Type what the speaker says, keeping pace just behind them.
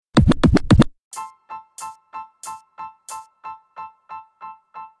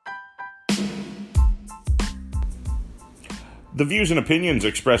The views and opinions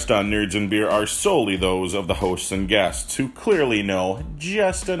expressed on Nerds and Beer are solely those of the hosts and guests, who clearly know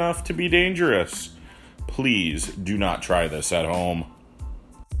just enough to be dangerous. Please do not try this at home.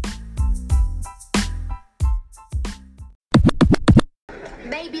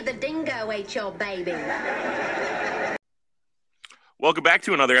 Maybe the dingo ate your baby. Welcome back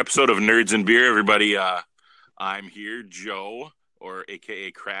to another episode of Nerds and Beer, everybody. I'm here, Joe, or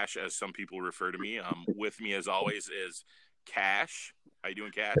aka Crash, as some people refer to me. With me, as always, is Cash. How you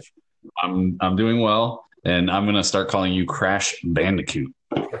doing, Cash? I'm doing well, and I'm gonna start calling you Crash Bandicoot.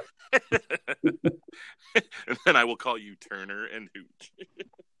 And then I will call you Turner and Hooch.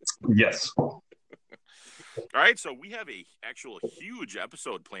 Yes. All right, so we have a actual huge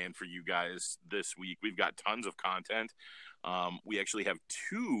episode planned for you guys this week. We've got tons of content. We actually have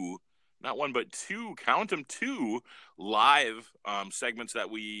two, not one, but two, count them, two live segments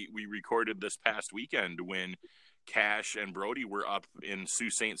that we recorded this past weekend when Cash and Brody were up in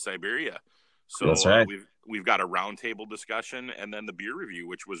Sault Ste. Siberia. So that's right. We've got a roundtable discussion and then the beer review,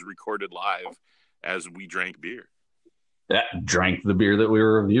 which was recorded live as we drank beer. Yeah, drank the beer that we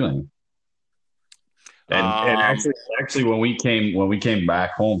were reviewing. And actually, when we came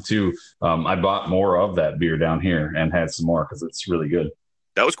back home too, I bought more of that beer down here and had some more because it's really good.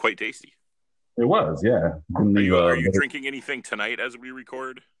 That was quite tasty. It was, yeah. Are you drinking anything tonight as we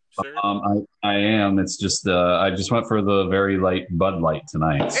record, sir? I am. It's just I just went for the very light Bud Light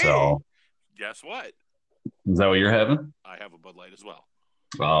tonight. Hey, so guess what? Is that what you're having? I have a Bud Light as well.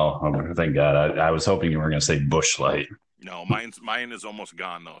 Oh, thank God! I was hoping you were going to say Busch Light. No, mine is almost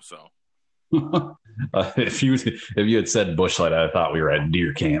gone though. So. If you had said Busch Light, I thought we were at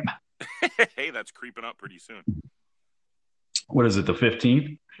deer camp. Hey, that's creeping up pretty soon. What is it, the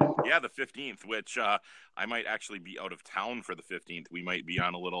 15th? Yeah, the 15th, which I might actually be out of town for the 15th. We might be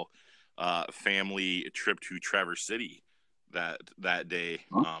on a little family trip to Traverse City that day.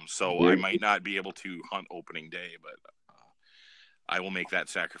 So I might not be able to hunt opening day, but I will make that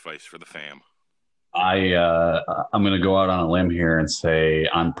sacrifice for the fam. I'm going to go out on a limb here and say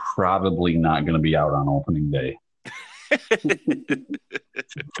I'm probably not going to be out on opening day.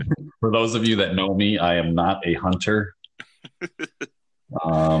 For those of you that know me, I am not a hunter.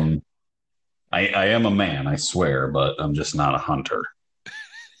 I am a man, I swear, but I'm just not a hunter.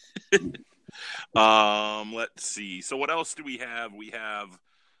 Let's see. So what else do we have? We have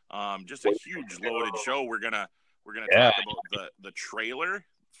just a huge loaded show. We're gonna talk about the trailer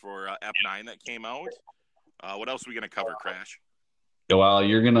for F9 that came out. What else are we going to cover, Crash? Well,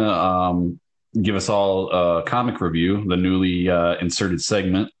 you're going to give us all a comic review, the newly inserted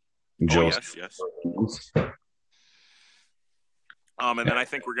segment. Yes. And then I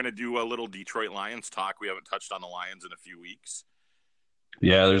think we're going to do a little Detroit Lions talk. We haven't touched on the Lions in a few weeks.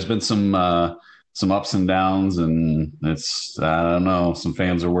 Yeah, there's been some ups and downs, and it's, I don't know, some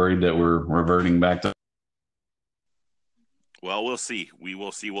fans are worried that we're reverting back to. Well, we'll see. We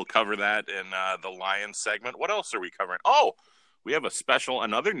will see. We'll cover that in the Lions segment. What else are we covering? Oh, we have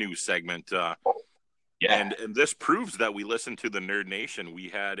another news segment. And this proves that we listen to the Nerd Nation. We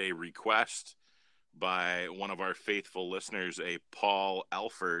had a request by one of our faithful listeners, a Paul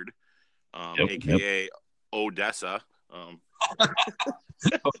Alford, a.k.a. Odessa. Odessa.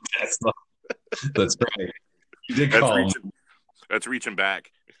 That's right. You did call him. That's reaching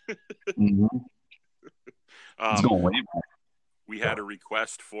back. Mm-hmm. It's going way back. We had a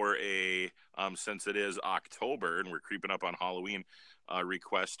request for since it is October and we're creeping up on Halloween, a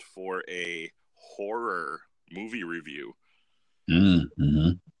request for a horror movie review.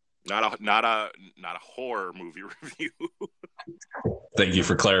 Mm-hmm. Not a horror movie review. Thank you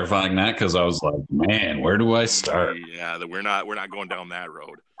for clarifying that, because I was like, man, where do I start? Yeah, we're not going down that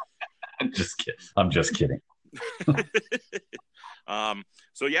road. I'm just kidding.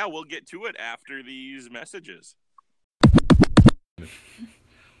 So yeah, we'll get to it after these messages.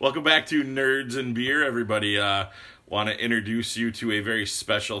 Welcome back to Nerds and Beer, everybody. Want to introduce you to a very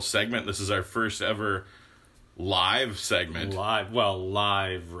special segment. This is our first ever live segment.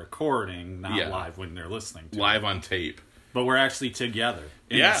 Live recording, not live when they're listening to live on tape. But we're actually together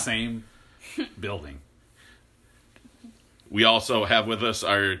in the same building. We also have with us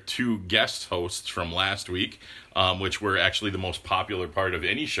our two guest hosts from last week, which were actually the most popular part of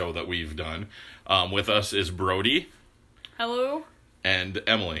any show that we've done. With us is Brody. Hello. And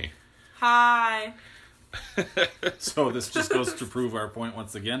Emily. Hi. So this just goes to prove our point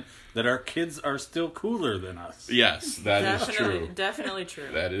once again that our kids are still cooler than us. Yes, that is true. Definitely true.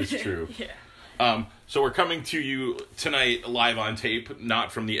 That is true. Yeah. So we're coming to you tonight live on tape,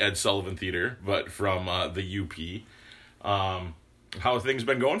 not from the Ed Sullivan Theater, but from the UP. How have things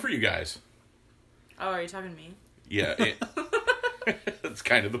been going for you guys? Oh, are you talking to me? Yeah. That's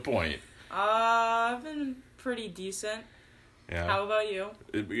kind of the point. I've been pretty decent. Yeah. How about you?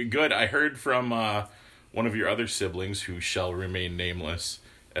 Good. I heard from one of your other siblings, who shall remain nameless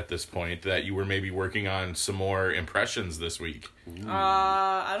at this point, that you were maybe working on some more impressions this week.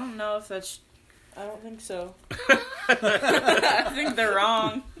 I don't know if that's... I don't think so. I think they're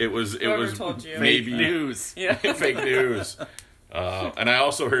wrong. It was told you. maybe Fake news. Yeah. fake news. And I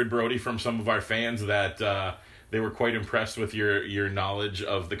also heard, Brody, from some of our fans that they were quite impressed with your knowledge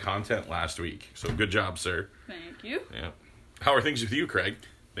of the content last week. So good job, sir. Thank you. Yeah. How are things with you, Craig?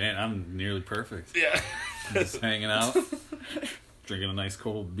 Man, I'm nearly perfect. Yeah. Just hanging out, drinking a nice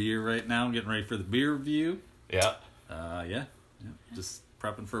cold beer right now, getting ready for the beer review. Yeah. Yeah. Just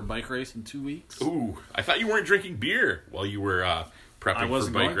prepping for a bike race in 2 weeks. Ooh, I thought you weren't drinking beer while you were prepping I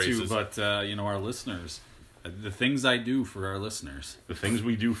wasn't for bike going races. to, but our listeners, the things I do for our listeners. The things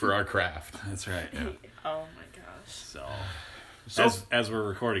we do for our craft. That's right. Yeah. Oh my gosh. So as we're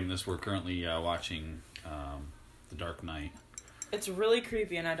recording this, we're currently watching The Dark Knight. It's really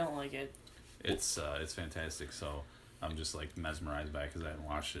creepy and I don't like it. It's fantastic. So I'm just like mesmerized by it because I haven't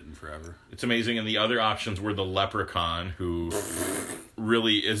watched it in forever. It's amazing. And the other options were the Leprechaun, who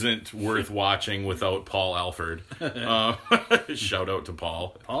really isn't worth watching without Paul Alford. Shout out to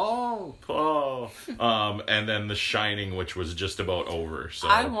Paul. Paul. And then The Shining, which was just about over. So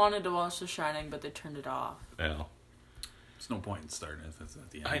I wanted to watch The Shining, but they turned it off. yeah. There's no point in starting it. That's at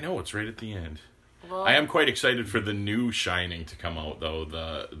the end. I know, it's right at the end. Well, I am quite excited for the new Shining to come out, though.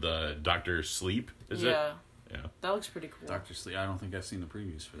 The Dr. Sleep, is it? Yeah. Yeah. That looks pretty cool. Dr. Sleep. I don't think I've seen the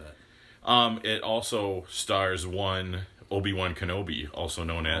previews for that. It also stars one Obi-Wan Kenobi, also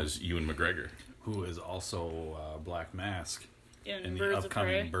known as Ewan McGregor. Who is also Black Mask in the Birds of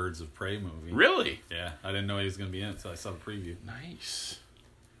upcoming Prey. Birds of Prey movie. Really? Yeah, I didn't know he was going to be in it until I saw the preview. Nice.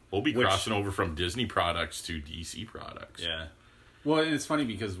 We'll be Which- crossing over from Disney products to DC products. Yeah. Well, and it's funny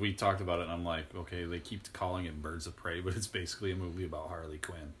because we talked about it and I'm like, okay, they keep calling it Birds of Prey, but it's basically a movie about Harley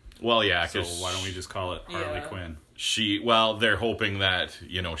Quinn. Well, yeah, So because why don't we just call it Harley Yeah. Quinn? they're hoping that,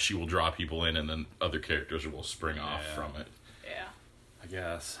 she will draw people in and then other characters will spring off Yeah. from it. Yeah. I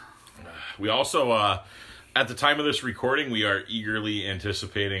guess. We also, at the time of this recording, we are eagerly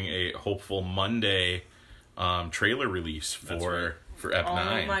anticipating a hopeful Monday trailer release for Ep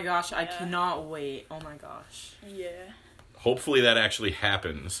 9. Oh my gosh, I cannot wait. Oh my gosh. Yeah. Hopefully that actually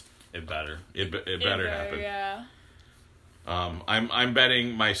happens. It better. It better happen. Yeah. I'm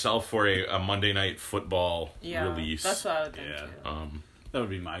betting myself for a Monday Night Football Yeah. release. That's what I would think Yeah. too. That would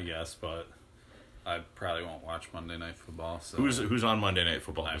be my guess, but I probably won't watch Monday Night Football. So Who's on Monday Night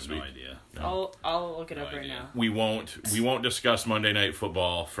Football I this have no week? idea. I'll look it up No right idea. now. We won't discuss Monday Night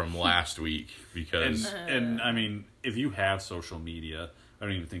Football from last week because And I mean, if you have social media, I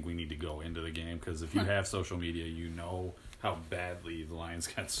don't even think we need to go into the game because if you have social media, you know how badly the Lions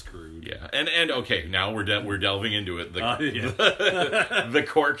got screwed. yeah, and okay, now we're delving into it. Yeah. The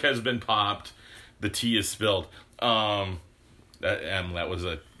cork has been popped, the tea is spilled. That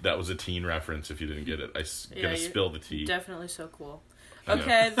was a teen reference. If you didn't get it, Yeah, gonna you're spill the tea. Definitely so cool. I know.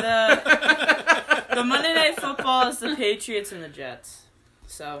 Okay, the Monday Night Football is the Patriots and the Jets.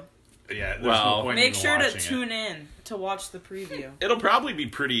 So Yeah. There's Well, no point make in sure to watching it. tune in to watch the preview. It'll probably be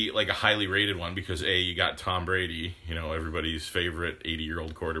pretty like a highly rated one because you got Tom Brady, everybody's favorite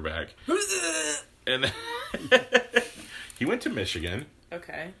 80-year-old quarterback, and then he went to Michigan.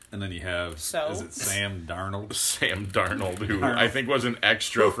 Okay. And then you have, So? is it Sam Darnold? Sam Darnold, who I think was an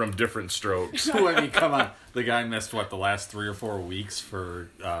extra from Different Strokes. I mean, come on. The guy missed, the last 3 or 4 weeks for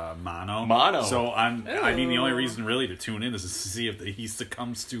mono? Mono. So I mean, the only Ew. reason really to tune in is to see if he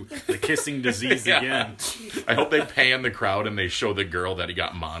succumbs to the kissing disease Yeah. again. I hope they pan the crowd and they show the girl that he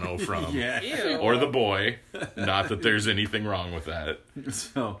got mono from. Yeah. Ew. Or the boy. Not that there's anything wrong with that.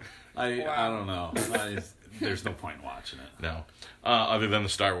 So, I don't know. There's no point in watching it. No. Other than the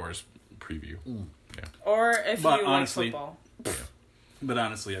Star Wars preview. Yeah. Or if But you honestly- like football. But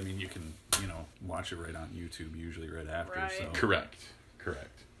honestly, I mean, you can, watch it right on YouTube, usually right after. Right. So. Correct.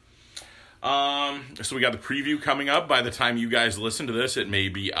 So we got the preview coming up. By the time you guys listen to this, it may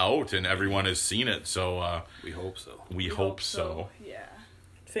be out and everyone has seen it. So We hope so. we hope so. Yeah.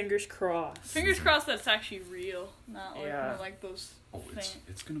 Fingers crossed. Fingers crossed that's actually real, not like Yeah. more like those. Oh,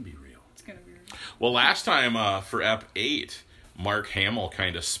 it's going to be real. It's gonna be real. Well, last time for Ep 8, Mark Hamill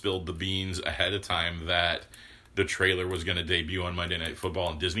kind of spilled the beans ahead of time that the trailer was going to debut on Monday Night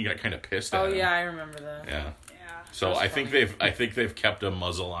Football, and Disney got kind of pissed at Oh him. yeah, I remember that. Yeah. Yeah. So That's I think funny. they've kept a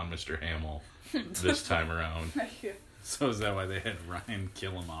muzzle on Mr. Hamill this time around. So is that why they had Ryan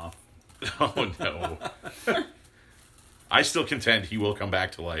kill him off? Oh no. I still contend he will come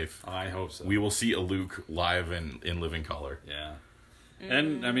back to life. I hope so. We will see a Luke live in living color. Yeah.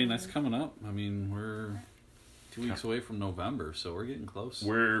 And I mean, that's coming up. I mean, we're 2 weeks away from November, so we're getting close.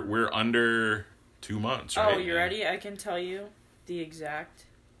 We're under 2 months, right? Oh, you ready? I can tell you the exact.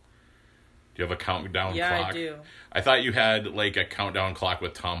 Do you have a countdown Yeah, clock? I do. I thought you had like a countdown clock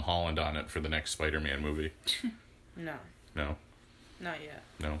with Tom Holland on it for the next Spider-Man movie. No, No, not yet.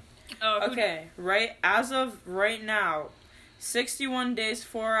 no. Oh, Okay, as of right now, 61 days,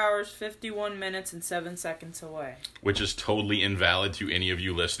 4 hours, 51 minutes, and 7 seconds away. Which is totally invalid to any of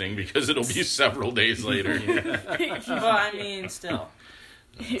you listening because it'll be several days later. But I mean, still,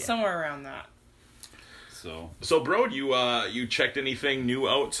 somewhere around that. So, bro, you checked anything new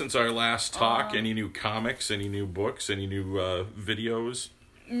out since our last talk? Any new comics? Any new books? Any new videos?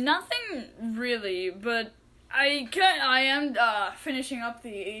 Nothing really, but I am finishing up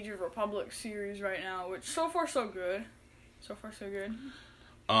the Age of Republic series right now, which so far so good. So far so good.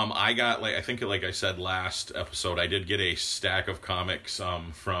 I got I think like I said last episode, I did get a stack of comics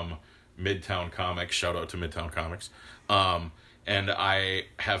from Midtown Comics. Shout out to Midtown Comics. And I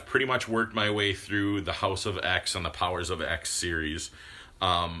have pretty much worked my way through the House of X and the Powers of X series.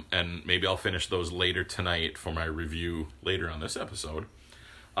 And maybe I'll finish those later tonight for my review later on this episode.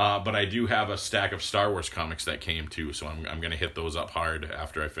 But I do have a stack of Star Wars comics that came too, so I'm going to hit those up hard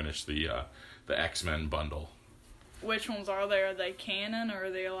after I finish the X-Men bundle. Which ones are they? Are they canon or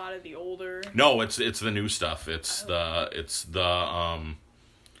are they a lot of the older? No, it's the new stuff. It's the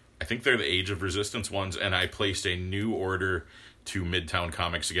I think they're the Age of Resistance ones, and I placed a new order to Midtown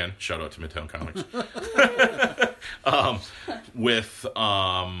Comics again. Shout out to Midtown Comics. With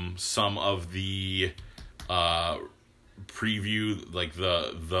some of the preview, like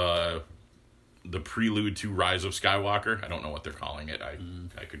the prelude to Rise of Skywalker. I don't know what they're calling it. I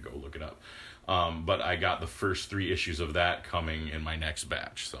could go look it up. But I got the first 3 issues of that coming in my next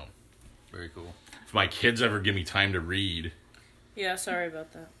batch. So Very cool. if my kids ever give me time to read. Yeah, sorry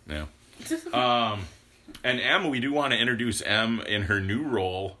about that. Yeah. And Em, we do want to introduce Em in her new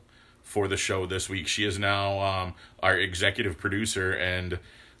role for the show this week. She is now our executive producer and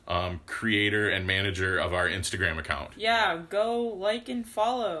creator and manager of our Instagram account. Yeah, go like and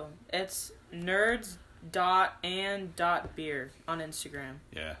follow. It's nerds.and.beer on Instagram.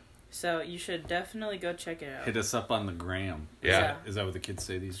 Yeah. So you should definitely go check it out. Hit us up on the gram. Yeah. Is that what the kids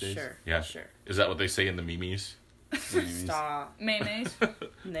say these days? Sure. Yeah. Sure. Is that what they say in the memes? Stop. Mayonnaise.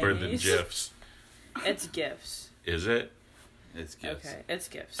 Or the GIFs? It's GIFs. Is it? It's gifts. Okay, it's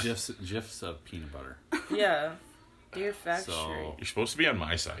GIFs. GIFs of peanut butter. Yeah. Dear Factory. So, You're supposed to be on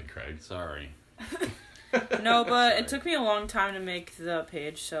my side, Craig. sorry. No, but it took me a long time to make the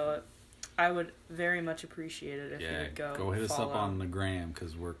page, so I would very much appreciate it if you Yeah, would go hit us follow. up on the gram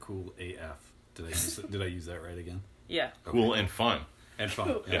because we're cool AF. Did I use that right again? Yeah. Cool and fun. And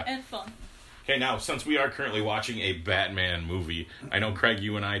fun. Yeah. And fun. Okay, now, since we are currently watching a Batman movie, I know, Craig,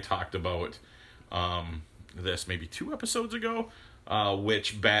 you and I talked about this maybe 2 episodes ago,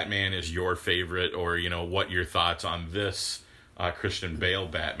 which Batman is your favorite, or, what your thoughts on this Christian Bale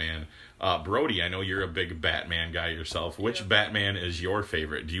Batman. Brody, I know you're a big Batman guy yourself. Which Batman is your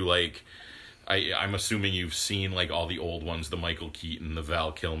favorite? Do you like... I'm assuming you've seen all the old ones, the Michael Keaton, the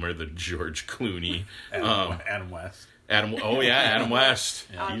Val Kilmer, the George Clooney. Adam West. Adam West.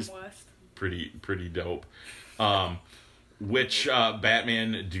 Adam He's West. pretty dope. Which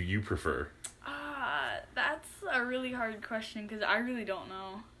Batman do you prefer? That's a really hard question because I really don't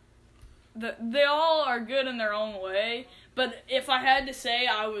know. They all are good in their own way, but if I had to say,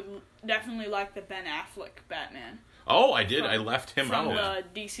 I would definitely like the Ben Affleck Batman. Oh, I did. I left him from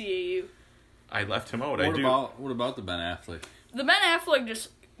out. the DCAU. I left him out. What about the Ben Affleck? The Ben Affleck just,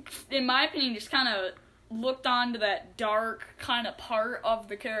 in my opinion, just kind of looked onto that dark kind of part of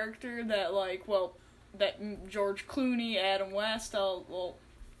the character that, that George Clooney, Adam West,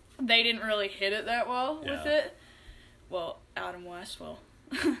 they didn't really hit it that well with it. Well, Adam West, Well,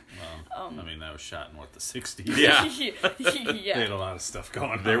 I mean, that was shot in, the 60s? Yeah. yeah. They had a lot of stuff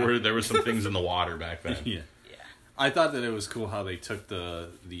going on. There were some things in the water back then. Yeah. I thought that it was cool how they took the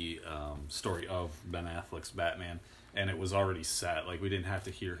story of Ben Affleck's Batman, and it was already set. We didn't have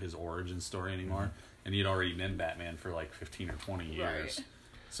to hear his origin story anymore, and he'd already been Batman for 15 or 20 years. Right.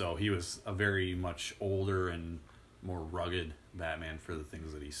 So he was a very much older and more rugged Batman for the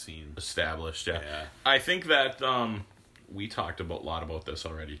things that he's seen. Established, yeah. Yeah. I think that we talked a lot about this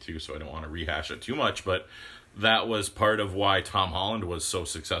already, too, so I don't want to rehash it too much, but that was part of why Tom Holland was so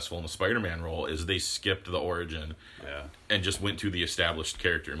successful in the Spider-Man role, is they skipped the origin and just went to the established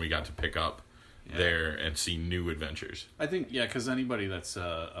character, and we got to pick up there and see new adventures. I think, because anybody that's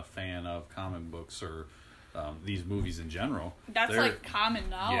a fan of comic books or these movies in general. That's like common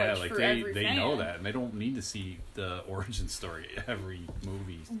knowledge for every they fan. know that, and they don't need to see the origin story every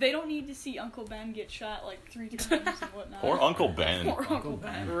movie. They don't need to see Uncle Ben get shot like 3 times and whatnot. Or Uncle Ben. Or Uncle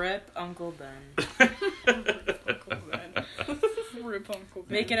Ben. Rip Uncle Ben. Uncle Ben. Rip Uncle Ben.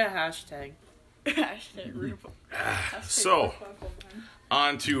 Make it a hashtag. Hashtag Rip. So, Rip Uncle Ben.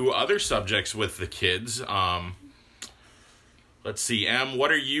 on to other subjects with the kids. Let's see, Em,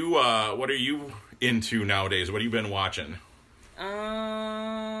 what are you into nowadays? What have you been watching?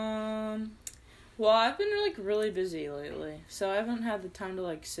 Well, I've been really busy lately, so I haven't had the time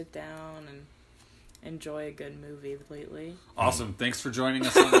to sit down and enjoy a good movie lately. Awesome. Thanks for joining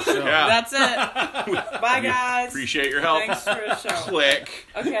us on the show. Yeah. That's it. Bye, guys. Appreciate your help. Thanks for the show. Click.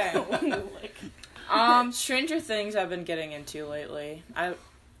 Okay. Stranger Things I've been getting into lately. I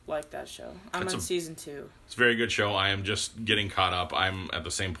like that show. I'm on season 2. It's a very good show. I am just getting caught up. I'm at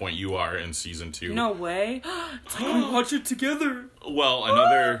the same point you are in season 2. No way. We watch it together. Well,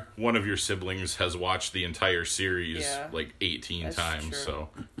 another one of your siblings has watched the entire series 18 That's times, true. so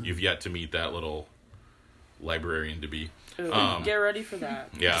you've yet to meet that little librarian to be. Ooh, get ready for that.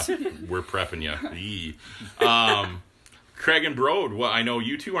 Yeah, we're prepping you. Craig and Brode, well, I know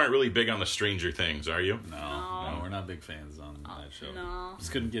you two aren't really big on the Stranger Things, are you? No, we're not big fans on that show. No.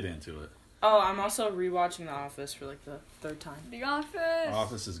 Just couldn't get into it. Oh, I'm also rewatching The Office for the 3rd time. The Office.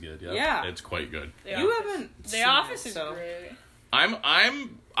 Office is good. Yep. Yeah. It's quite good. You haven't The seen Office it, is so. great.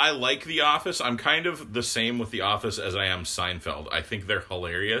 I like The Office. I'm kind of the same with The Office as I am Seinfeld. I think they're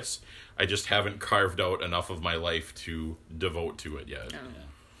hilarious. I just haven't carved out enough of my life to devote to it yet. Yeah.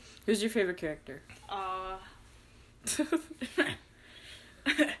 Who's your favorite character?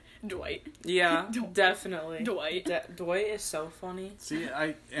 Dwight. Yeah, definitely. Dwight. Dwight is so funny. See,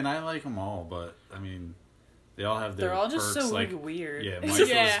 I like them all, but I mean, they all have their They're all just perks, so Yeah, weird. Michael's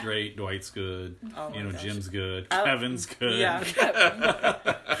Yeah. great, Dwight's good, Oh my gosh. Jim's good, I- Kevin's good. Yeah.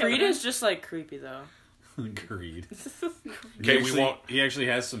 Creed is just creepy though. Creed. Okay, we won't. He actually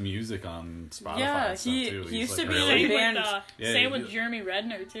has some music on Spotify. Yeah, and stuff, he too. He's used to be Really? in a band. Same with Jeremy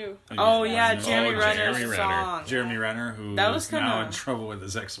Renner too. Oh yeah, Jeremy Renner's Jeremy Renner. song. Jeremy Renner, who That is was now kinda- in trouble with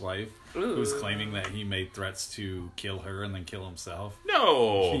his ex-wife, Ooh. who's claiming that he made threats to kill her and then kill himself.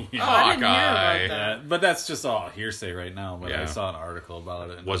 No. Yeah. Oh, I didn't hear about Hawkeye. that. But that's just all hearsay right now. But Yeah. I saw an article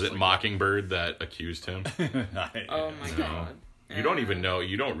about it. And Was it like, Mockingbird that accused him? Oh my god. You don't even know.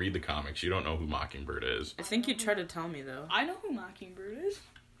 You don't read the comics. You don't know who Mockingbird is. I think you tried to tell me though. I know who Mockingbird is.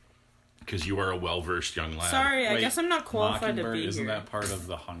 Because you are a well-versed young lad. Sorry, I Wait, guess I'm not qualified to Mockingbird, be isn't here. that part of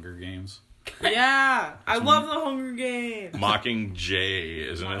the Hunger Games? Yeah, I love the Hunger Games. Mocking Jay,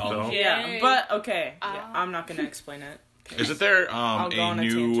 isn't it though? Mockingjay. Yeah, but okay. Yeah, I'm not gonna explain it. Isn't there I'll go on a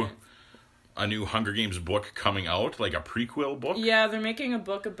tangent. a new Hunger Games book coming out, like a prequel book? Yeah, they're making a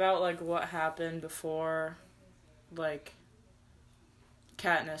book about what happened before,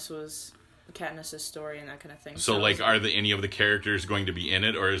 Katniss's story and that kind of thing. So, are any of the characters going to be in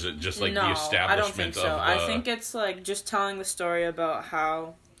it, or is it just no, the establishment I don't think so. of I think it's just telling the story about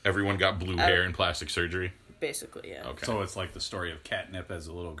how, everyone got blue hair and plastic surgery? basically, yeah. Okay. So it's like the story of Catnip as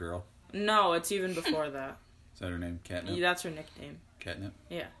a little girl. No, it's even before that. Is that her name? Catnip? Yeah, that's her nickname. Catnip?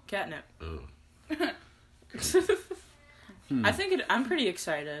 Yeah, Catnip. Ugh. I think I'm pretty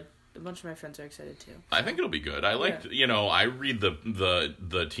excited. A bunch of my friends are excited too. I think it'll be good. I liked, I read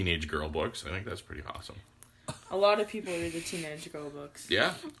the teenage girl books. I think that's pretty awesome. A lot of people read the teenage girl books.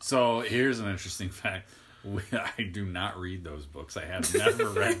 Yeah. So here's an interesting fact. I do not read those books. I have never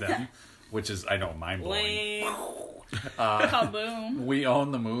read them, which is, I know, mind-blowing. Lame. Kaboom. We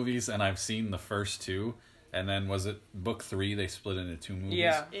own the movies, and I've seen the first 2. And then, was it book 3? They split into 2 movies.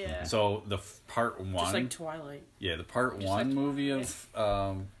 Yeah. Yeah. So the part 1... Just like Twilight. Yeah, the part Just 1 like movie Twilight.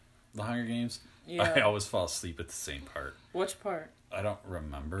 of The Hunger Games, Yeah. I always fall asleep at the same part. Which part? I don't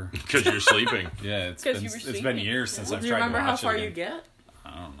remember. Because you're sleeping. Yeah, it's 'Cause been you were it's been sleeping. years since Well, I've do you tried to remember watch how far it you again.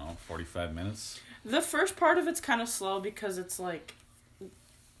 get? I don't know, 45 minutes. The first part of it's kind of slow because it's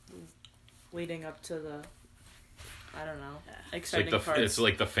leading up to the, I don't know, exciting parts. It's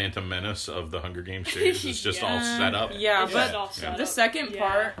like the Phantom Menace of the Hunger Games series. It's just all set up. Yeah, It's but just all set the up. second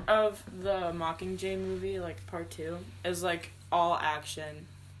Yeah. part of the Mockingjay movie, part 2, is all action,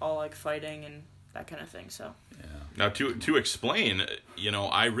 all fighting and that kind of thing. So Yeah. Now, to explain,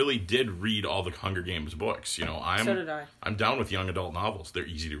 I really did read all the Hunger Games books. so did I. I'm down with young adult novels. They're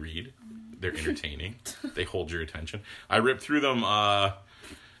easy to read. They're entertaining. They hold your attention. I ripped through them,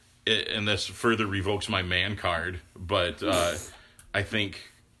 and this further revokes my man card. But I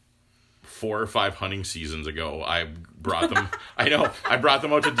think 4 or 5 hunting seasons ago. I brought them. I know. I brought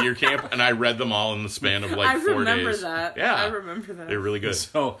them out to deer camp, and I read them all in the span of like 4 days. I remember that. Yeah, I remember that. They're really good.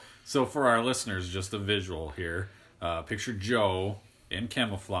 So for our listeners, just a visual here. Picture Joe in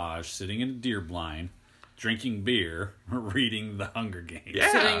camouflage, sitting in a deer blind, drinking beer, reading The Hunger Games.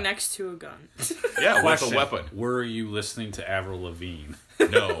 Yeah. Sitting next to a gun. Yeah, with Question, a weapon. Were you listening to Avril Lavigne?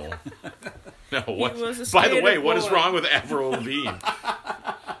 No. No. What? was a By the way, skater what is boy. wrong with Avril Lavigne?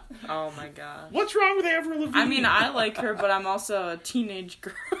 Oh my god. What's wrong with Avril Lavigne? I mean, I like her, but I'm also a teenage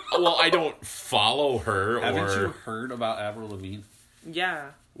girl. Well, I don't follow her. Haven't or you heard about Avril Lavigne?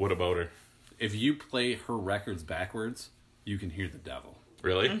 Yeah. What about her? If you play her records backwards, you can hear the devil.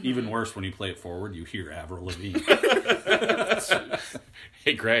 Really? Mm-hmm. Even worse, when you play it forward, you hear Avril Lavigne.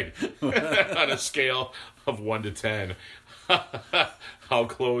 Hey, Greg. On a scale of 1 to 10, how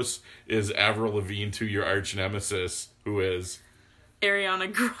close is Avril Lavigne to your arch nemesis, who is?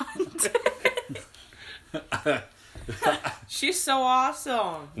 Ariana Grande. She's so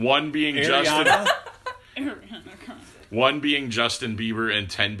awesome. One being Justin. Ariana? Ariana Grande. 1 being Justin Bieber and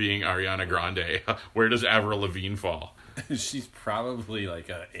 10 being Ariana Grande. Where does Avril Lavigne fall? She's probably like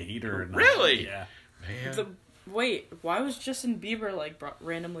a 8 or a 9. Really? Yeah. Man. Wait, why was Justin Bieber like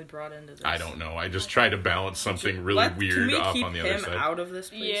randomly brought into this? I don't know. I just tried to balance something really Can weird we up keep on the other him side. out of this,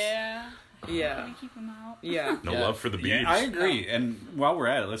 please? Yeah. Yeah. Can we keep him out? Yeah. No Yeah. love for the bees. Yeah, I agree. And while we're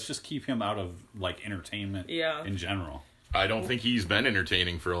at it, let's just keep him out of like entertainment Yeah. in general. I don't think he's been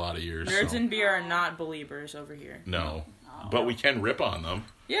entertaining for a lot of years. Nerds so. and beer are not believers over here. No. But we can rip on them.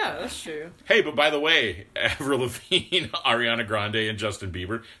 Yeah, that's true. Hey, but by the way, Avril Lavigne, Ariana Grande, and Justin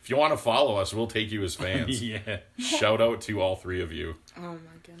Bieber, if you want to follow us, we'll take you as fans. Yeah. Shout out to all 3 of you. Oh my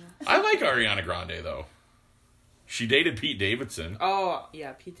goodness. I like Ariana Grande, though. She dated Pete Davidson. Oh,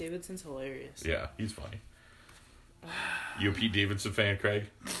 yeah, Pete Davidson's hilarious. Yeah, he's funny. You a Pete Davidson fan, Craig?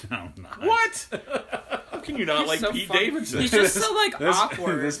 No, I'm not. What? How can you not He's like so Pete funny. Davidson? He's just so, like,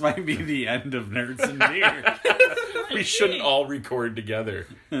 awkward. This might be the end of Nerds and Beer. We shouldn't all record together.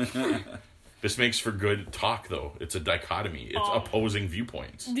 This makes for good talk, though. It's a dichotomy. It's opposing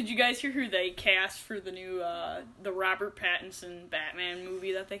viewpoints. Did you guys hear who they cast for the new the Robert Pattinson Batman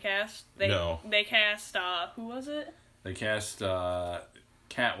movie that they cast? No. They cast who was it? They cast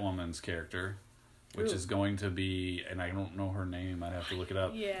Catwoman's character, which Ooh. is going to be, and I don't know her name. I'd have to look it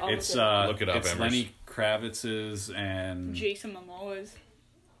up. Yeah. It's Look it up, It's Embers. Lenny Kravitz's and Jason Momoa's.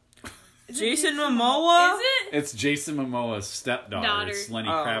 Jason Momoa? Is it? it's Jason Momoa's stepdaughter. Daughter. It's Lenny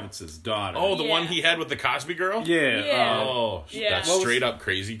Oh. Kravitz's daughter. Oh, the Yeah. one he had with the Cosby Girl? yeah. Yeah. Oh, Yeah. that's What was- straight up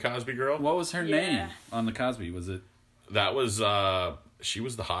crazy Cosby Girl? What was her Yeah. name on the Cosby? Was it? That was, she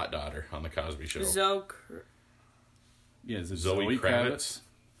was the hot daughter on the Cosby Show. Yeah, is it Zoe Kravitz?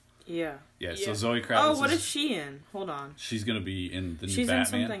 Yeah. Yeah, Yeah. so Zoe Kravitz. Oh, what is she in? Hold on. She's gonna be in the new She's in Batman.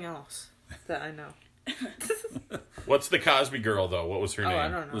 something else that I know. What's the Cosby Girl, though? What was her Oh, name? I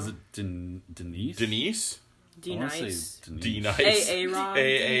don't know. Was it Denise? Denise? D I wanna say Nice. Denise. D Nice. Aaron.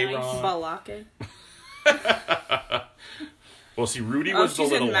 Aaron. Balake. Well, see, Rudy Oh, was the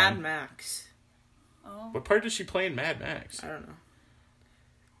she's little in Mad one. Max. Oh. What part does she play in Mad Max? I don't know.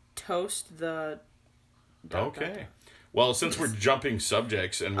 Toast the. Okay. Well, since we're jumping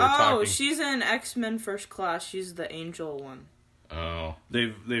subjects and we're Oh, talking... she's in X-Men First Class. She's the angel one. Oh.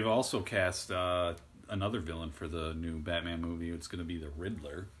 They've also cast another villain for the new Batman movie. It's going to be the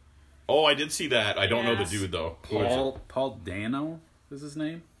Riddler. Oh, I did see that. I don't know the Yes. dude, though. Who is it? Paul Dano is his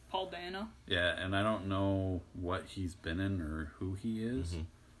name. Paul Dano. Yeah, and I don't know what he's been in or who he is.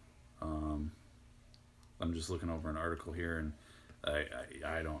 I'm just looking over an article here, and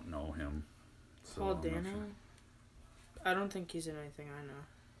I don't know him. So Paul I'm not Dano? sure. I don't think he's in anything I know.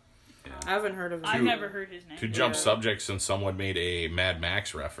 Yeah. I haven't heard of him. I've never heard his name. To jump Yeah. subjects, since someone made a Mad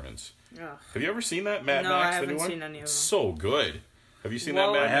Max reference. Ugh. Have you ever seen that Mad No, Max, I the haven't new one? seen any of It's them. so good. Have you seen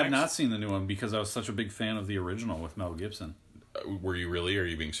Well, that Mad I have Max? not seen the new one because I was such a big fan of the original with Mel Gibson. Were you really, or are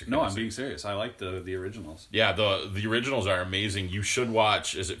you being sarcastic? No, I'm being serious. I like the originals. Yeah, the originals are amazing. You should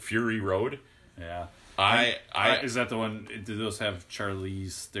watch. Is it Fury Road? Yeah. I Is that the one? Do those have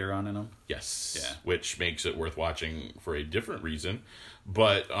Charlize Theron in them? yes. Yeah. Which makes it worth watching for a different reason,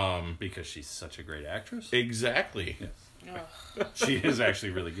 but Because she's such a great actress. exactly. Ugh. She is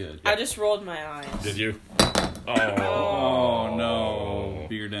actually really good. I just rolled my eyes. Did you? Oh no!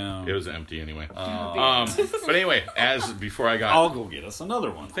 Beer down. It was empty anyway. But anyway, before I got I'll go get us another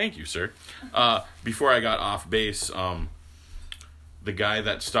one. Thank you, sir. Before I got off base, the guy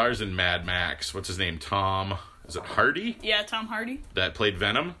that stars in Mad Max, what's his name? Tom, is it Hardy? Yeah, Tom Hardy. That played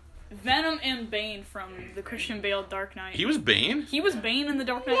Venom? Venom and Bane from the Christian Bale Dark Knight. He was Bane? He was Bane in the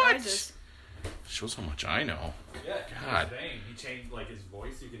Dark Knight Rises. Shows how much I know. Yeah, God. He changed like his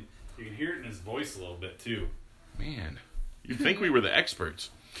voice. You You can hear it in his voice a little bit too. Man, you'd think we were the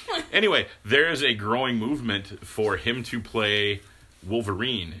experts. Anyway, there is a growing movement for him to play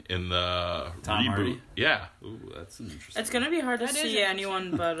Wolverine in the Tom reboot. Hardy? Yeah. Ooh, that's an interesting. It's gonna be hard to That is see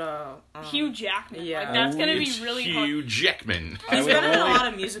anyone but Hugh Jackman. yeah. Like, that's gonna It's be really Hugh hard. Jackman. He's been in a lot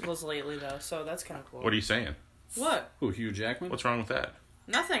of musicals lately though, so that's kind of cool. What are you saying? What? Who, Hugh Jackman? What's wrong with that?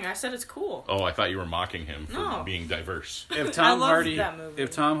 Nothing. I said it's cool. Oh, I thought you were mocking him for No. being diverse. If Tom love Hardy, that movie.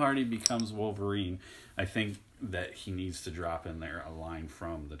 if Tom Hardy becomes Wolverine, I think that he needs to drop in there a line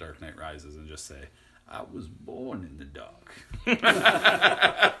from The Dark Knight Rises and just say, "I was born in the dark."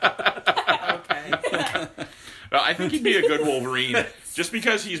 Okay. I think he'd be a good Wolverine just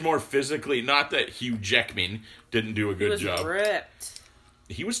because he's more physically. Not that Hugh Jackman didn't do a He good was job. ripped.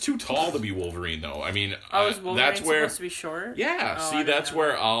 He was too tall to be Wolverine, though. I mean, Oh, is Wolverine that's where. supposed to be short? Yeah, Oh, I see, didn't that's know.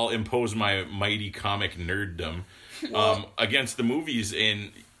 where I'll impose my mighty comic nerddom against the movies,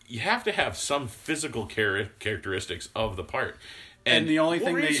 and you have to have some physical characteristics of the part. And the only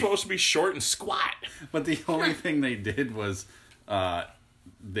thing Wolverine's they- supposed to be short and squat. But the only thing they did was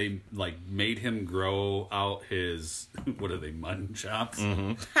they like made him grow out his what are they, mutton chops?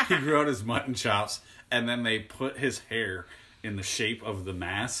 He grew out his mutton chops, and then they put his hair in the shape of the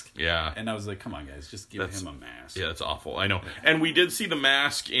mask. Yeah. And I was like, come on, guys, just give him a mask. Yeah, that's awful. I know. And we did see the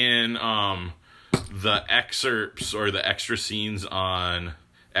mask in the excerpts or the extra scenes on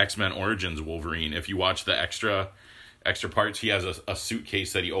X-Men Origins Wolverine. If you watch the extra parts, he has a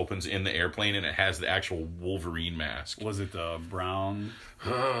suitcase that he opens in the airplane, and it has the actual Wolverine mask. Was it the brown?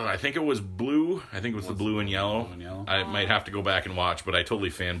 I think it was blue. I think it was the blue and yellow. Blue and yellow? I might have to go back and watch, but I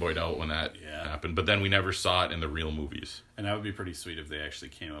totally fanboyed out when that Yeah. happened. But then we never saw it in the real movies. And that would be pretty sweet if they actually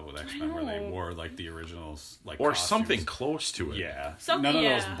came up with X-Men where they wore like the originals, like Or costumes. something close to it. Yeah, Something- none of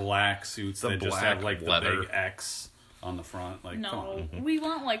yeah. those black suits The that just black have like leather. the big X on the front. Like, come No, on. we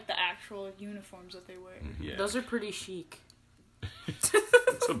want like the actual uniforms that they wear. Yeah. Those are pretty chic. It's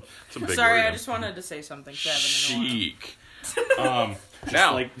a big Sorry, word. I just wanted to say something. 'cause I haven't in a while. Chic.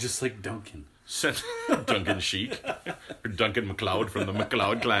 Now, just like Duncan. since Duncan Chic or Duncan MacLeod from the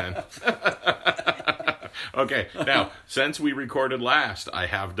MacLeod clan. Okay, now since we recorded last, I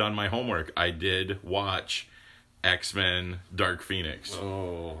have done my homework. I did watch X-Men Dark Phoenix.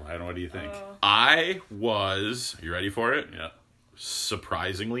 Oh, I don't know. What do you think? I was, you ready for it? Yeah.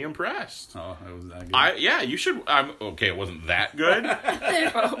 Surprisingly impressed. Oh, it was that good. Yeah, you should. Okay, it wasn't that good,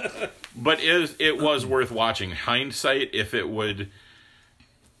 but it was worth watching. Hindsight, if it would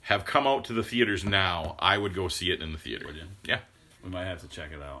have come out to the theaters now, I would go see it in the theater. Would you? Yeah. We might have to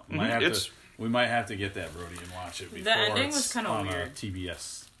check it out. It's- We might have to get that Brody and watch it before ending it's was kinda on a weird.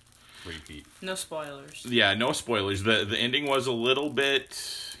 TBS repeat. No spoilers. Yeah, no spoilers. The ending was a little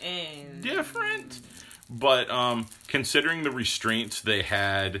bit And different, but considering the restraints they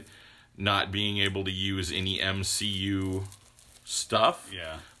had, not being able to use any MCU stuff,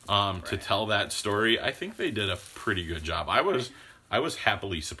 Yeah. to tell that story, I think they did a pretty good job. I was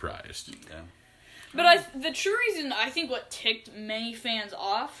happily surprised. Yeah. But the true reason I think what ticked many fans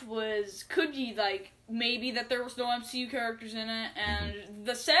off could be like maybe that there was no MCU characters in it, and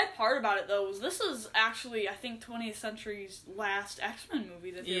the sad part about it though was this is actually I think 20th Century's last X-Men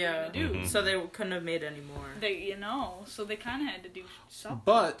movie that they were gonna do. So they couldn't have made any more. So they kind of had to do something.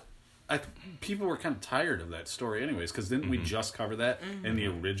 But people were kind of tired of that story anyways, because didn't we just cover that in the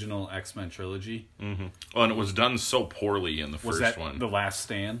original X-Men trilogy? Oh, and it was done so poorly in the Was first that one. The Last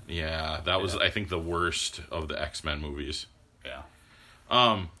Stand? Yeah, that was I think the worst of the X-Men movies. Yeah.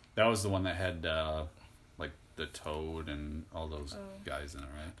 That was the one that had like the Toad and all those guys in it,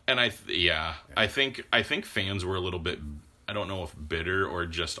 right? And I think fans were a little bit, I don't know if bitter or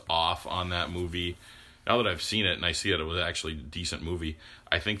just off on that movie. Now that I've seen it and I see it was actually a decent movie.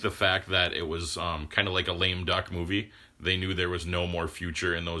 I think the fact that it was kind of like a lame duck movie, they knew there was no more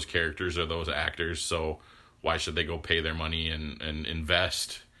future in those characters or those actors, so why should they go pay their money and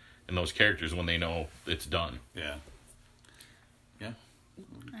invest in those characters when they know it's done? Yeah. Yeah.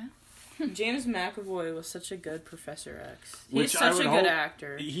 James McAvoy was such a good Professor X. Which He's I such a would good hope-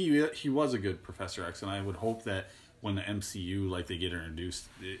 actor. He was a good Professor X, and I would hope that when the MCU they get introduced,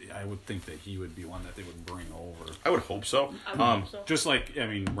 I would think that he would be one that they would bring over. I would hope so. So. Just like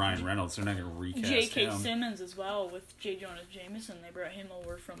Ryan Reynolds, they're not going to recast J.K. him. Simmons as well with J. Jonah Jameson. They brought him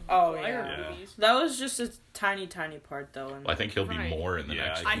over from Oh, Wire yeah. movies. That was just a tiny part, though. And I think he'll be Right. more in the Yeah,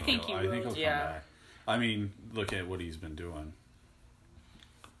 next I one. think he I think will. he'll Yeah. come back. I mean, look at what he's been doing.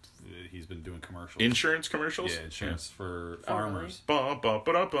 He's been doing commercials. Insurance commercials? Yeah, insurance for Oh, really? farmers. Bum, bum,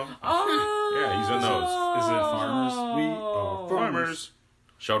 ba-dum, bum. Oh! Yeah, he's in those. Is it farmers? We are Farmers.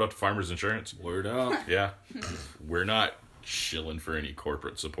 Shout out to Farmers Insurance. Word up. Yeah. We're not shilling for any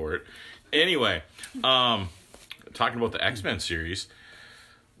corporate support. Anyway, talking about the X-Men series,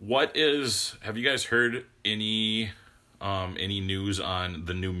 have you guys heard any news on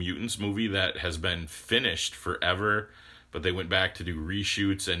the New Mutants movie that has been finished forever, but they went back to do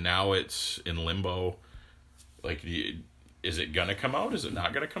reshoots and now it's in limbo? Like, is it gonna come out? Is it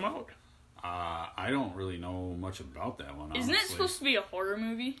not gonna come out? I don't really know much about that one. Isn't it supposed to be a horror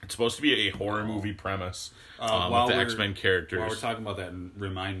movie? It's supposed to be a horror movie premise with the X-Men characters. While we're talking about that, and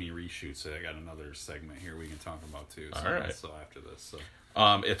remind me reshoots. I got another segment here we can talk about too. So, all right. So after this,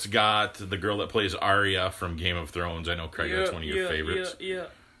 so. It's got the girl that plays Arya from Game of Thrones. I know, Craig, that's one of your favorites. Yeah.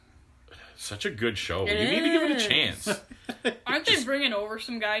 Such a good show. You need to give it a chance. Aren't they bringing over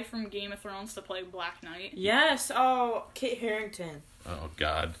some guy from Game of Thrones to play Black Knight? Yes. Oh, Kit Harington. Oh,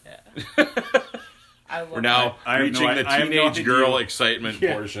 God. Yeah. We're now reaching the teenage girl excitement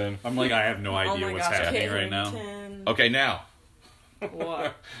portion. I'm like, I have no idea what's happening right now. Okay, now.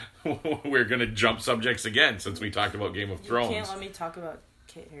 What? We're going to jump subjects again since we talked about Game of Thrones. You can't let me talk about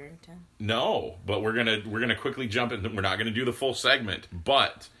Kit Harington. No, but we're gonna quickly jump in. We're not gonna do the full segment,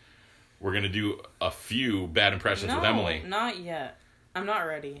 but we're gonna do a few bad impressions with Emily. Not yet. I'm not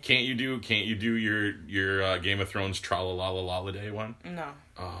ready. Can't you do your Game of Thrones Tra-la-la-la-la day one? No.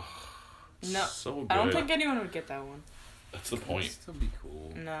 Oh, no. So good. I don't think anyone would get that one. That's the point. That'd be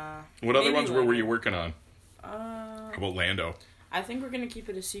cool. Nah. What other ones were you working on? How about Lando? I think we're gonna keep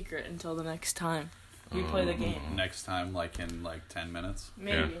it a secret until the next time we play the game. Next time, like in 10 minutes.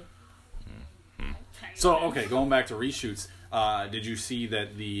 Maybe. Yeah. So okay, going back to reshoots. Did you see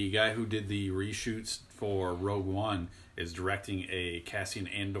that the guy who did the reshoots for Rogue One is directing a Cassian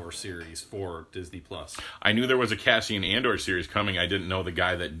Andor series for Disney Plus? I knew there was a Cassian Andor series coming. I didn't know the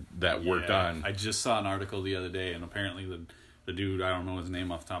guy that worked on. I just saw an article the other day, and apparently the dude, I don't know his name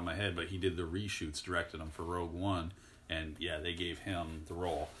off the top of my head, but he did the reshoots, directed them for Rogue One, and yeah, they gave him the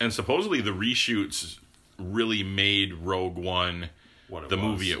role. And supposedly the reshoots really made Rogue One the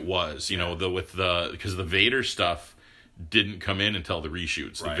movie it was. You know, because the Vader stuff didn't come in until the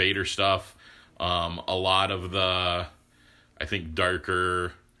reshoots. Right. The Vader stuff, a lot of the, I think,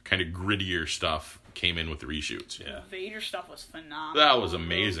 darker, kind of grittier stuff came in with the reshoots. Yeah. The Vader stuff was phenomenal. That was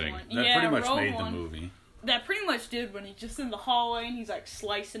amazing. That pretty much Rogue made One, the movie. That pretty much did when he's just in the hallway and he's like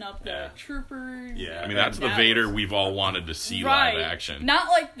slicing up the troopers. Yeah. I mean, that's the Vader we've all wanted to see live action. Not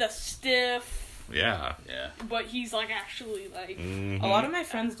like the stiff. Yeah. Yeah. But he's like actually like. Mm-hmm. A lot of my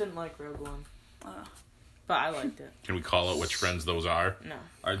friends didn't like Rogue One. But I liked it. Can we call out which friends those are? No.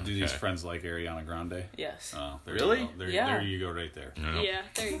 Do these friends like Ariana Grande? Yes. Oh, Really? There you go right there. No. Yeah,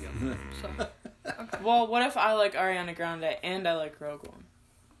 there you go. So, okay. Well, what if I like Ariana Grande and I like Rogue One?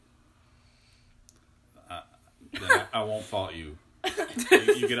 Then I won't fault you.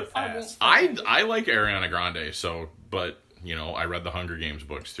 You get a pass. I like Ariana Grande, but you know, I read the Hunger Games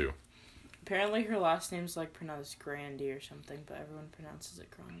books too. Apparently her last name's like pronounced Grandy or something, but everyone pronounces it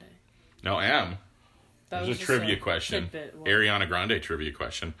Grande. No, Am. That There's a trivia question. Tidbit. Ariana Grande trivia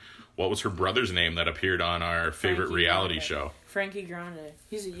question. What was her brother's name that appeared on our favorite Frankie reality Grande. show? Frankie Grande.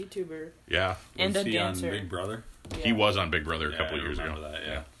 He's a YouTuber. Yeah. And Was a he dancer. on Big Brother? Yeah. He was on Big Brother a couple I years ago. remember that,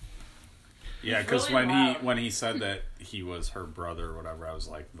 yeah. He's Yeah, because really loud. when he said that he was her brother or whatever, I was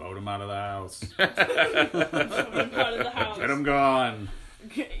like, vote him out of the house. Out of the house. Get him gone.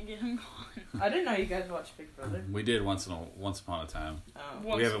 Get him gone. I didn't know you guys watched Big Brother. We did once upon a time.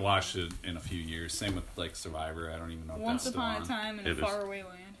 Oh. We haven't watched it in a few years. Same with like Survivor. I don't even know if Once that's still upon on. a time in a It is. faraway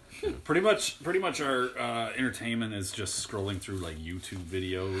land. Pretty much our entertainment is just scrolling through like YouTube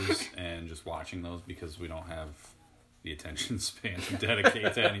videos and just watching those because we don't have the attention span to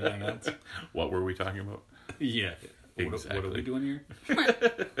dedicate to anything else. What were we talking about? Yeah. What are Exactly. we doing here?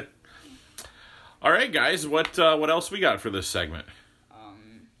 All right, guys. What else we got for this segment?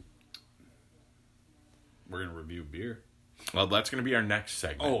 We're gonna review beer. Well, that's going to be our next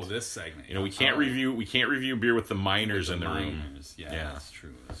segment. Oh, this segment. You know, we can't review beer with the minors in the room. Minors. Yeah, Yeah. that's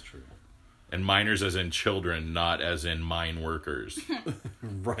true. That's true. And minors as in children, not as in mine workers.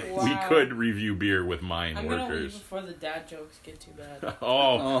 Right. Wow. We could review beer with mine I'm gonna leave workers. before the dad jokes get too bad.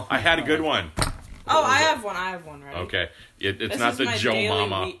 Oh, I had a good one. Oh, I have one. Ready? Okay. It's This not is the my Joe daily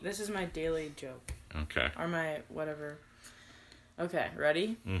Mama. This is my daily joke. Okay. Or my whatever. Okay,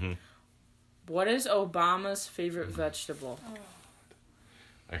 ready? Mm-hmm. What is Obama's favorite vegetable?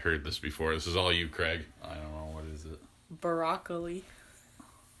 I heard this before. This is all you, Craig. I don't know, what is it? Broccoli.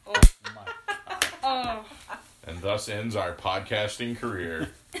 Oh, And thus ends our podcasting career.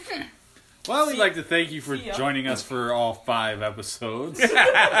 Well, we'd like to thank you for See ya. joining us for all 5 episodes. All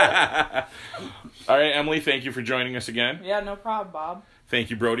right, Emily, thank you for joining us again. Yeah, no problem, Bob. Thank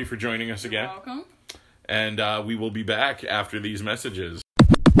you, Brody, for joining us you're again. welcome. and we will be back after these messages.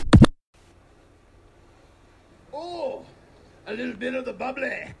 Oh, a little bit of the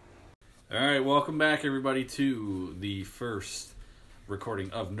bubbly. All right, welcome back, everybody, to the first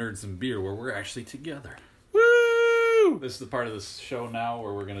recording of Nerds and Beer, where we're actually together. Woo! This is the part of the show now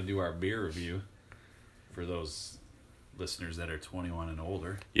where we're going to do our beer review for those listeners that are 21 and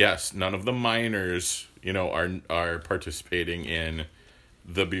older. Yes, none of the minors, are participating in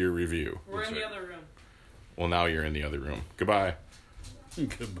the beer review. We're in the other room. Well, now you're in the other room. Goodbye.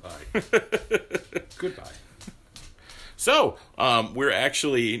 Goodbye. Goodbye. So, we're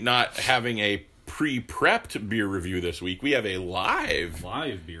actually not having a pre-prepped beer review this week. We have a live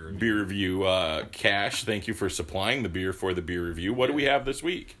beer review. Beer review. Cash, thank you for supplying the beer for the beer review. What do we have this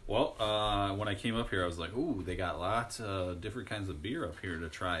week? Well, when I came up here, I was like, ooh, they got lots of different kinds of beer up here to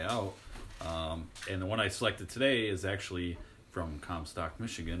try out. And the one I selected today is actually from Comstock,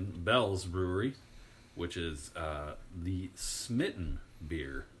 Michigan, Bell's Brewery, which is the Smitten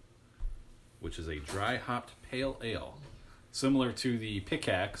beer, which is a dry hopped pale ale, similar to the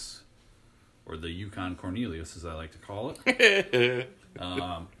Pickaxe, or the Yukon Cornelius, as I like to call it.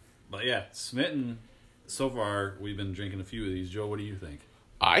 But yeah, Smitten, so far, we've been drinking a few of these. Joe, what do you think?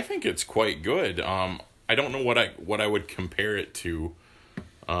 I think it's quite good. I don't know what I would compare it to.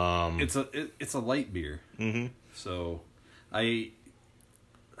 It's a light beer. Mm-hmm. So, I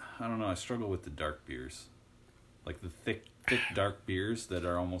don't know, I struggle with the dark beers. Like the thick dark beers that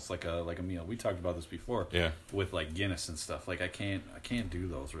are almost like a meal. We talked about this before. Yeah. With like Guinness and stuff. Like I can't do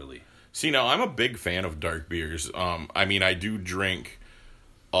those really. See, now I'm a big fan of dark beers. I mean, I do drink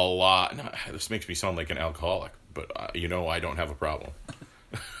a lot. No, this makes me sound like an alcoholic, but I don't have a problem.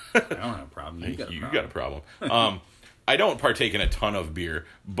 I don't have a problem. You got a problem. I don't partake in a ton of beer,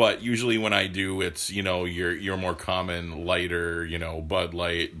 but usually when I do, it's your more common lighter, Bud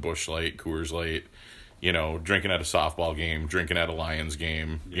Light, Busch Light, Coors Light. Drinking at a softball game, drinking at a Lions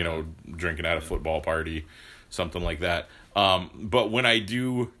game, drinking at a football party, something like that. But when I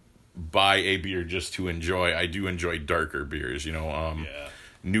do buy a beer just to enjoy, I do enjoy darker beers.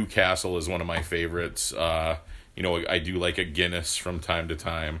 Newcastle is one of my favorites. I do like a Guinness from time to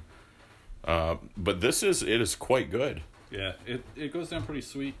time. But it is quite good. Yeah, it goes down pretty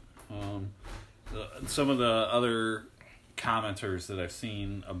sweet. Some of the other commenters that I've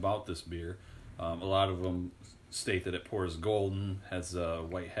seen about this beer, a lot of them state that it pours golden, has a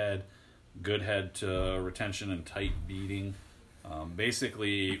white head, good head to retention and tight beating.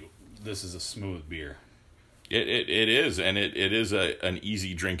 Basically, this is a smooth beer. It is, and it is an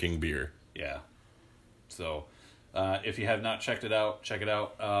easy drinking beer. Yeah. So, if you have not checked it out, check it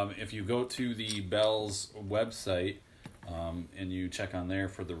out. If you go to the Bell's website and you check on there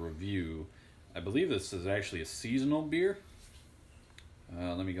for the review, I believe this is actually a seasonal beer.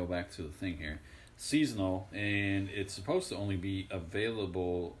 Let me go back to the thing here. Seasonal, and it's supposed to only be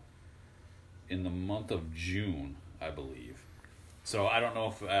available in the month of June, I believe. So I don't know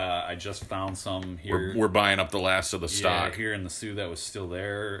if I just found some here. We're buying up the last of the stock here in the Sioux that was still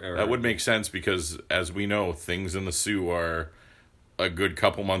there. That would make sense because, as we know, things in the Sioux are a good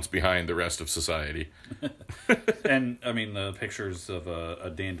couple months behind the rest of society. And I mean the pictures of a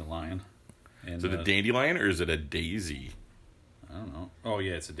dandelion. And, is it a dandelion or is it a daisy? I don't know. Oh,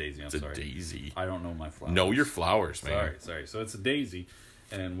 yeah, it's a daisy. I'm sorry. It's a daisy. I don't know my flowers. Know your flowers, man. Sorry. So it's a daisy,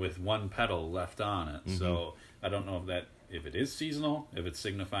 and with one petal left on it. Mm-hmm. So I don't know if it is seasonal, if it's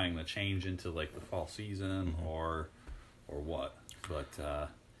signifying the change into like the fall season, mm-hmm. or what.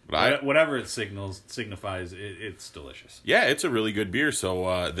 But whatever it signifies, it's delicious. Yeah, it's a really good beer.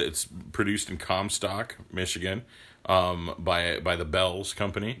 So it's produced in Comstock, Michigan. By the Bell's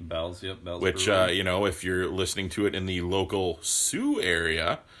company. Bell's which if you're listening to it in the local Sioux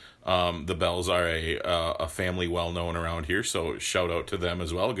area, the Bells are a family well known around here, so shout out to them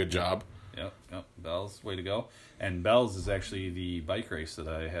as well. Good job. Yep, Bell's, way to go. And Bell's is actually the bike race that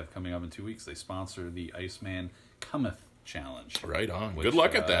I have coming up in 2 weeks. They sponsor the Iceman Cometh Challenge. Right on. Good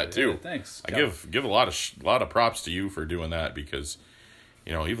luck at that too. Yeah, thanks. I give a lot of props to you for doing that, because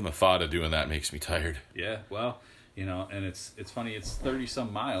even the thought of doing that makes me tired. Yeah, well, and it's funny, it's 30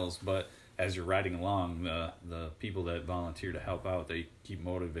 some miles, but as you're riding along, the people that volunteer to help out, they keep you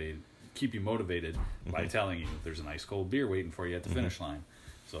motivated mm-hmm. by telling you there's an ice cold beer waiting for you at the mm-hmm. finish line.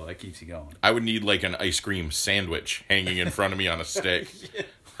 So that keeps you going. I would need like an ice cream sandwich hanging in front of me on a stick.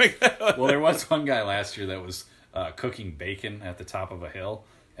 Well, there was one guy last year that was cooking bacon at the top of a hill.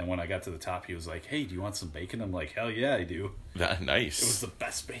 And when I got to the top, he was like, "Hey, do you want some bacon?" I'm like, "Hell yeah, I do." Nice. It was the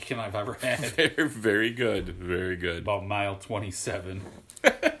best bacon I've ever had. Very, very good. Very good. About mile 27.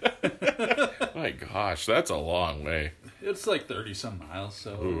 My gosh, that's a long way. It's like 30 some miles,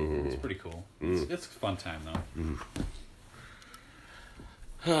 so it's pretty cool. It's a fun time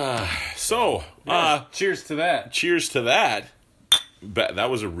though. So, cheers to that. cheers to that. That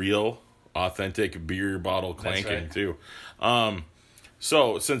was a real, authentic beer bottle clanking right. too.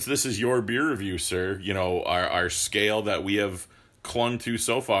 So, since this is your beer review, sir, you know our scale that we have clung to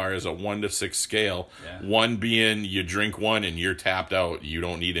so far is a 1 to 6 scale. Yeah. 1 being you drink one and you're tapped out, you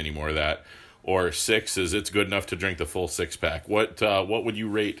don't need any more of that. Or 6 is it's good enough to drink the full 6-pack. What would you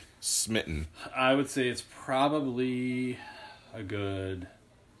rate Smitten? I would say it's probably a good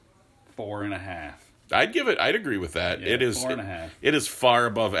 4.5. I'd agree with that. Yeah, It is 4.5. It is far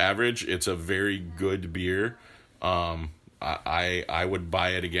above average. It's a very good beer. I would buy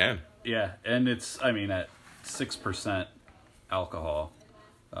it again. Yeah, and it's at 6% alcohol,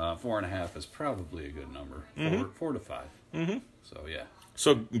 4.5 is probably a good number. 4 to 5. Mm-hmm. So yeah.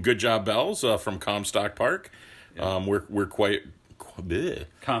 So good job, Bells, from Comstock Park. Yeah. We're quite bleh.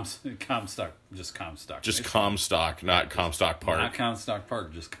 Comstock, just Comstock. Just Comstock, not Comstock Park. Not Comstock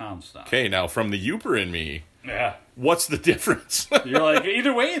Park, just Comstock. Okay, now from the Youper in me, Yeah. what's the difference? You're like,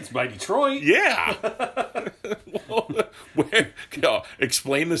 either way, it's by Detroit. Yeah.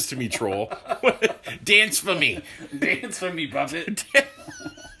 Explain this to me, troll. Dance for me. Dance for me, puppet.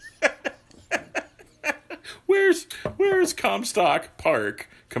 Where's Comstock Park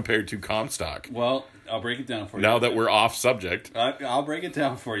compared to Comstock? Well, I'll break it down for you. Now that we're off subject. I'll break it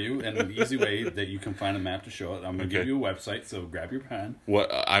down for you in an easy way that you can find a map to show it. I'm going to give you a website, so grab your pen.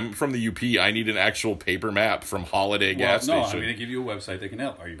 What? I'm from the UP. I need an actual paper map from Holiday Gas No, Station. I'm going to give you a website that can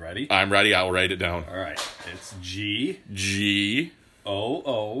help. Are you ready? I'm ready. I'll write it down. All right. It's G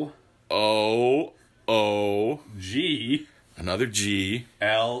O G another G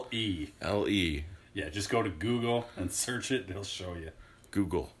LE. LE. Yeah, just go to Google and search it. It'll show you.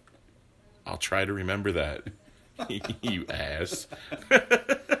 Google. I'll try to remember that. You ass.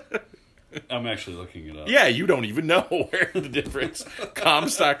 I'm actually looking it up. Yeah, you don't even know where the difference.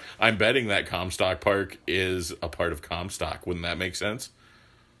 Comstock. I'm betting that Comstock Park is a part of Comstock. Wouldn't that make sense?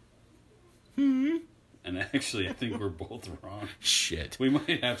 And actually, I think we're both wrong. Shit. We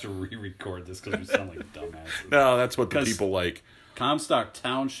might have to re-record this because we sound like dumbasses. No, that's what the people like. Comstock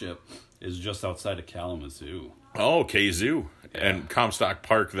Township is just outside of Kalamazoo. Oh, Kazoo. Yeah. And Comstock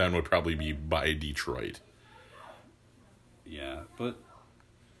Park then would probably be by Detroit. Yeah, but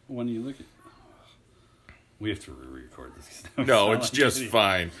when you look at... We have to re-record this. No, it's just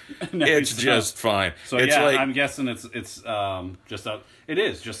fine. No, it's just fine. So it's yeah, like, I'm guessing it's just out. It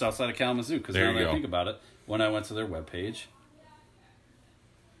is just outside of Kalamazoo because now that I think about it, when I went to their webpage,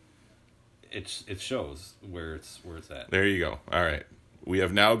 it shows where it's at. There you go. All right. We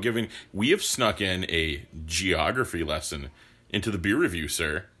have snuck in a geography lesson into the beer review,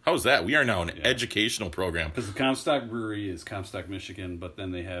 sir. How's that? We are now an educational program. Because the Comstock Brewery is Comstock, Michigan, but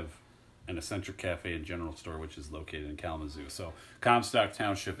then they have an eccentric cafe and general store, which is located in Kalamazoo. So Comstock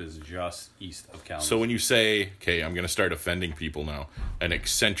Township is just east of Kalamazoo. So when you say, okay, I'm going to start offending people now, an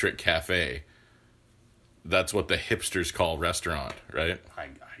eccentric cafe, that's what the hipsters call restaurant, right? I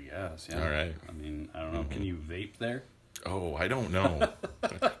guess, yeah. All right. I mean, I don't know. Can you vape there? Oh, I don't know.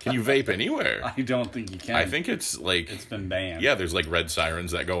 Can you vape anywhere? I don't think you can. I think it's like... It's been banned. Yeah, there's like red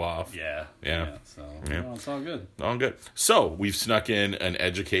sirens that go off. Yeah. So, it's all good. All good. So, we've snuck in an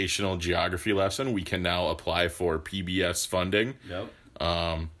educational geography lesson. We can now apply for PBS funding. Yep.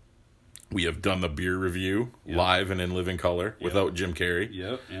 We have done the beer review live and in living color without Jim Carrey.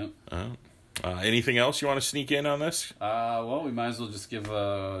 Yep. Anything else you want to sneak in on this? Well, we might as well just give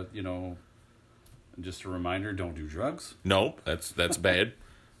just a reminder: don't do drugs. No, that's bad.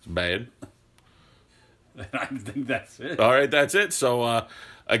 It's bad. I think that's it. All right, that's it. So,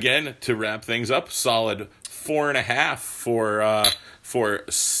 again, to wrap things up, solid 4.5 for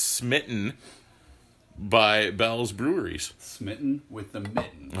Smitten by Bell's Breweries. Smitten with the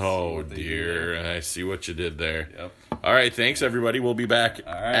mittens. Oh, dear. I see what you did there. Yep. All right, thanks, everybody. We'll be back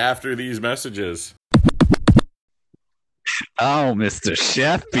after these messages. Oh, Mr.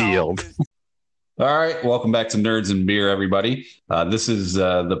 Sheffield. All right, welcome back to Nerds and Beer, everybody. This is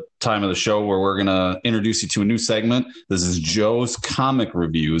the time of the show where we're going to introduce you to a new segment. This is Joe's comic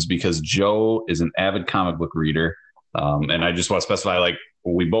reviews because Joe is an avid comic book reader. And I just want to specify, like,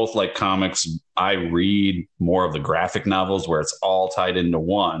 we both like comics. I read more of the graphic novels where it's all tied into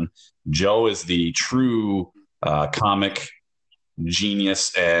one. Joe is the true comic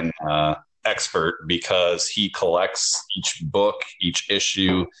genius and expert because he collects each book, each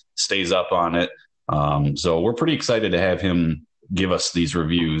issue, stays up on it. So we're pretty excited to have him give us these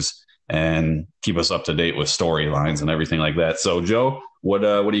reviews and keep us up to date with storylines and everything like that. So, Joe, what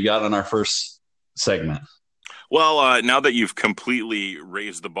do you got on our first segment? Well, now that you've completely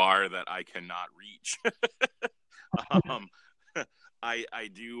raised the bar that I cannot reach, um, I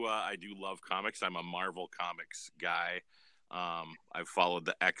do love comics. I'm a Marvel Comics guy. I've followed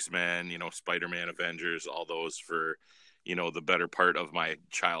the X-Men, Spider-Man, Avengers, all those for the better part of my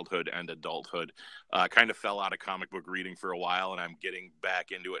childhood and adulthood. Kind of fell out of comic book reading for a while, and I'm getting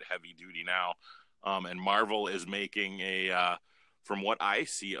back into it heavy duty now. And Marvel is making from what I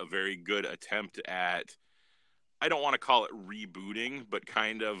see, a very good attempt at, I don't want to call it rebooting, but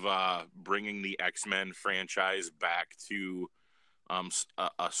kind of bringing the X-Men franchise back to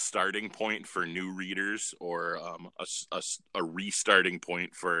a starting point for new readers, or a restarting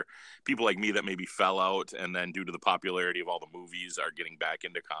point for people like me that maybe fell out and then, due to the popularity of all the movies, are getting back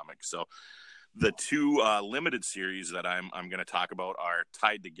into comics. So the two limited series that I'm going to talk about are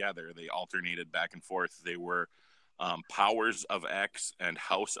tied together. They alternated back and forth. They were Powers of X and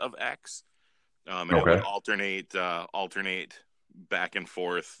House of X. And it would alternate back and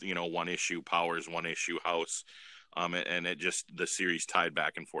forth, one issue Powers, one issue House. And it just, the series tied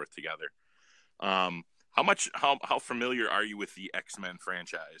back and forth together. How familiar are you with the X-Men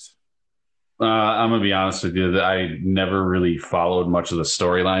franchise? I'm gonna be honest with you, that I never really followed much of the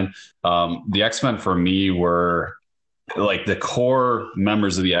storyline. The X-Men for me were like the core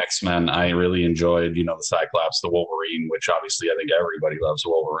members of the X-Men. I really enjoyed, the Cyclops, the Wolverine, which obviously I think everybody loves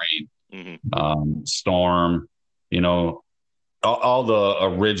Wolverine. Mm-hmm. Storm, all the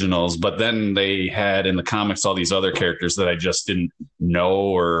originals, but then they had in the comics all these other characters that I just didn't know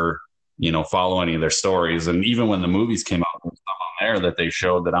or follow any of their stories. And even when the movies came out, there was stuff on there that they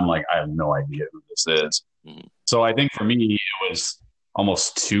showed that I'm like, I have no idea who this is. Mm-hmm. So I think for me it was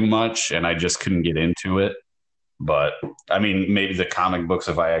almost too much, and I just couldn't get into it. But I mean, maybe the comic books,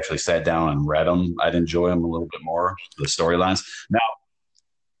 if I actually sat down and read them, I'd enjoy them a little bit more, the storylines. Now,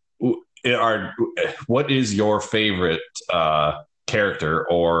 what is your favorite character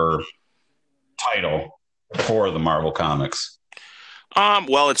or title for the Marvel Comics?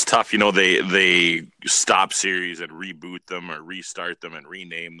 Well, it's tough. They stop series and reboot them or restart them and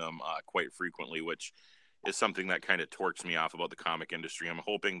rename them quite frequently, which is something that kind of torques me off about the comic industry. I'm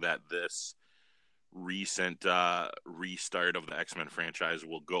hoping that this recent restart of the X-Men franchise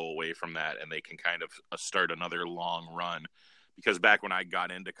will go away from that, and they can kind of start another long run. Because back when I got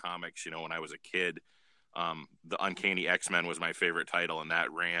into comics, when I was a kid, the Uncanny X-Men was my favorite title, and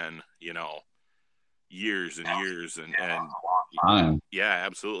that ran, years and years, and yeah,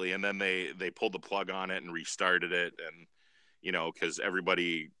 absolutely. And then they pulled the plug on it and restarted it, and because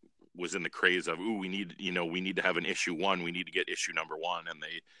everybody was in the craze of, we need to have an issue 1, we need to get issue number 1, and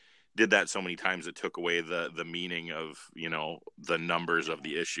they did that so many times it took away the meaning of the numbers of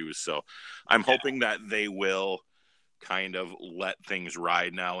the issues. So I'm hoping that they will kind of let things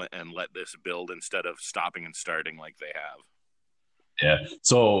ride now and let this build instead of stopping and starting like they have. Yeah.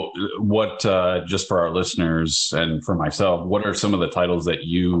 So what, just for our listeners and for myself, what are some of the titles that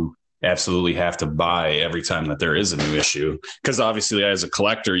you absolutely have to buy every time that there is a new issue? Because obviously as a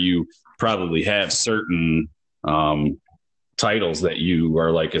collector, you probably have certain titles that you are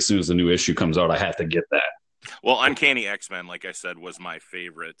like, as soon as the new issue comes out, I have to get that. Well, Uncanny X-Men, like I said, was my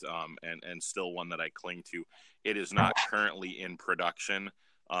favorite, and still one that I cling to. It is not currently in production.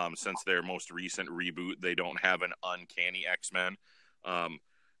 Since their most recent reboot, they don't have an Uncanny X-Men.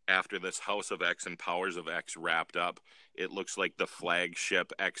 After this House of X and Powers of X wrapped up, it looks like the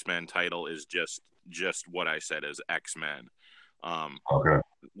flagship X-Men title is just what I said, is X-Men.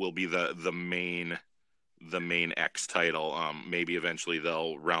 Will be the main X title. Maybe eventually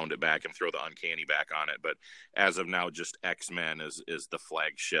they'll round it back and throw the Uncanny back on it, but as of now, just X-Men is the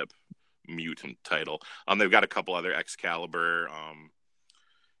flagship mutant title. They've got a couple other Excalibur.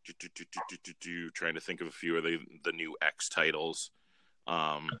 Trying to think of a few of the new X titles.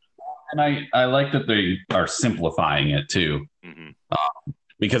 And I like that they are simplifying it too. Mm-hmm.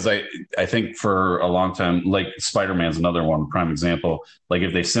 Because I think for a long time, like Spider-Man's another one, prime example. Like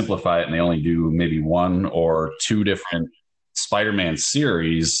if they simplify it and they only do maybe 1 or 2 different Spider-Man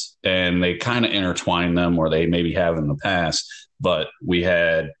series, and they kind of intertwine them, or they maybe have in the past. But we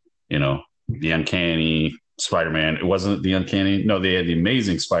had, the Uncanny Spider-Man. It wasn't the Uncanny. No, they had the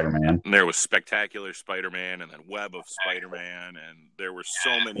Amazing Spider-Man. And there was Spectacular Spider-Man, and then Web of Spider-Man, and there were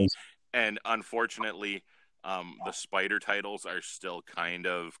so many. And unfortunately, the Spider titles are still kind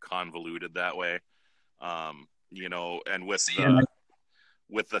of convoluted that way. And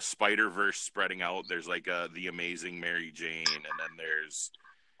with the Spider-Verse spreading out, there's like the Amazing Mary Jane, and then there's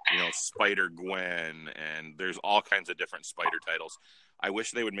Spider-Gwen, and there's all kinds of different Spider titles. I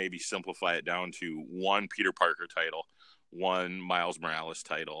wish they would maybe simplify it down to 1 Peter Parker title, one Miles Morales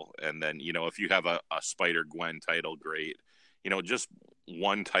title, and then if you have a Spider-Gwen title, great. Just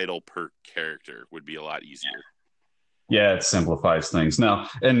one title per character would be a lot easier. Yeah, it simplifies things now.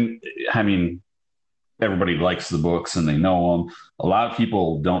 And I mean, everybody likes the books and they know them. A lot of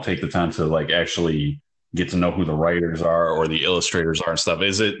people don't take the time to like actually get to know who the writers are or the illustrators are and stuff.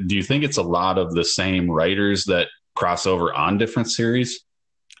 Do you think it's a lot of the same writers that cross over on different series?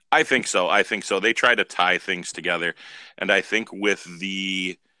 I think so. They try to tie things together. And I think with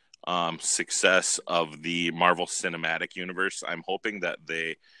the success of the Marvel Cinematic Universe, I'm hoping that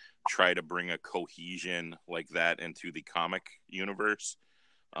they try to bring a cohesion like that into the comic universe,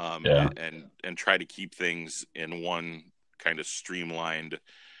 and try to keep things in one kind of streamlined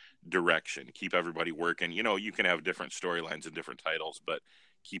direction. Keep everybody working. You can have different storylines and different titles, but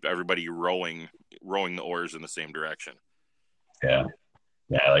keep everybody rowing the oars in the same direction. Yeah.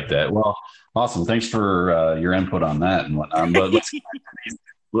 Yeah, I like that. Well, awesome. Thanks for your input on that and whatnot.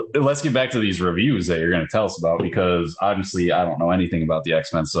 But let's get back to these reviews that you're going to tell us about, because obviously I don't know anything about the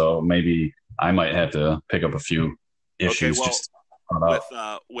X-Men, so maybe I might have to pick up a few issues. Okay,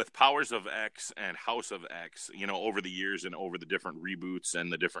 well, with Powers of X and House of X, over the years and over the different reboots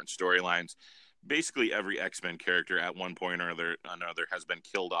and the different storylines, basically every X-Men character at one point or another has been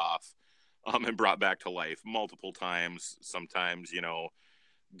killed off and brought back to life multiple times. Sometimes,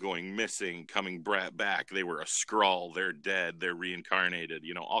 going missing, coming back. They were a Skrull, they're dead, they're reincarnated,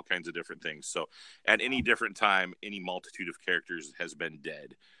 all kinds of different things. So at any different time, any multitude of characters has been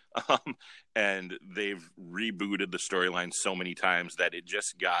dead. And they've rebooted the storyline so many times that it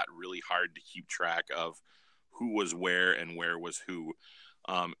just got really hard to keep track of who was where and where was who.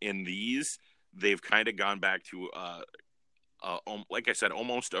 In these, they've kind of gone back to, like I said,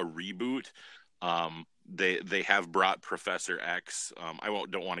 almost a reboot. They have brought Professor X. I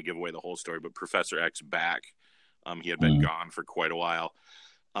don't want to give away the whole story, but Professor X back. He had been gone for quite a while.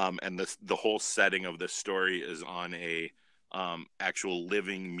 And the whole setting of this story is on a actual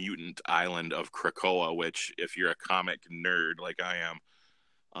living mutant island of Krakoa, which, if you're a comic nerd like I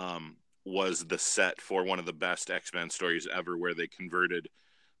am, was the set for one of the best X-Men stories ever, where they converted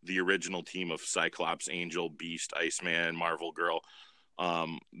the original team of Cyclops, Angel, Beast, Iceman, Marvel Girl.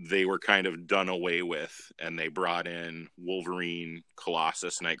 They were kind of done away with, and they brought in Wolverine,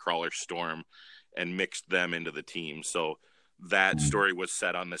 Colossus, Nightcrawler, Storm, and mixed them into the team. So that story was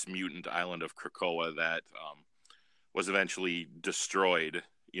set on this mutant island of Krakoa that was eventually destroyed,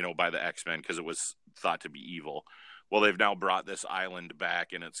 by the X-Men because it was thought to be evil. Well, they've now brought this island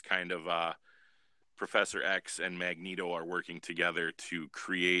back, and it's kind of Professor X and Magneto are working together to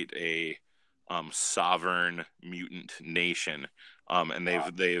create a sovereign mutant nation. And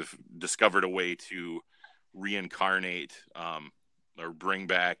they've discovered a way to reincarnate or bring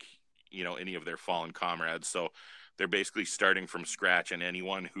back, any of their fallen comrades. So they're basically starting from scratch, and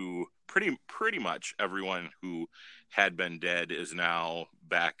anyone who pretty much everyone who had been dead is now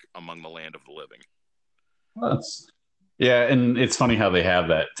back among the land of the living. Yeah, and it's funny how they have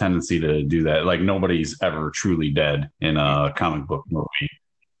that tendency to do that. Like, nobody's ever truly dead in a comic book movie.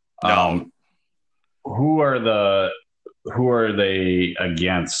 No. Who are they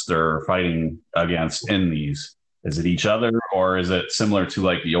against or fighting against in these? Is it each other, or is it similar to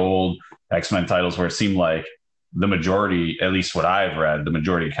like the old X-Men titles where it seemed like the majority, at least what I've read, the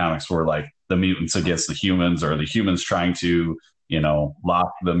majority of comics were like the mutants against the humans, or the humans trying to,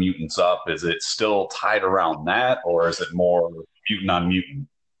 lock the mutants up? Is it still tied around that, or is it more mutant on mutant?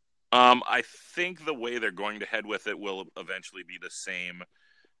 I think the way they're going to head with it will eventually be the same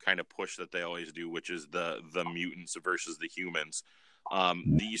kind of push that they always do, which is the mutants versus the humans.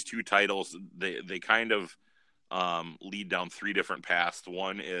 These two titles, they kind of lead down three different paths.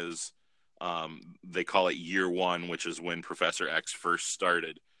 One is they call it Year One, which is when Professor X first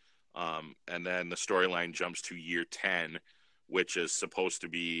started. And then the storyline jumps to Year 10, which is supposed to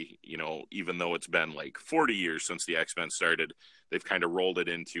be, even though it's been like 40 years since the X-Men started, they've kind of rolled it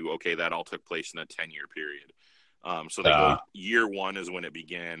into, okay, that all took place in a 10-year period. So they go, Year 1 is when it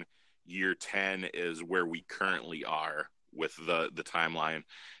began. Year 10 is where we currently are with the timeline.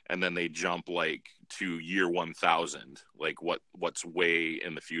 And then they jump like to Year 1000, like what's way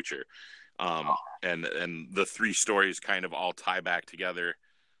in the future. And the three stories kind of all tie back together.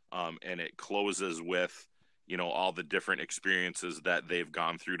 And it closes with, all the different experiences that they've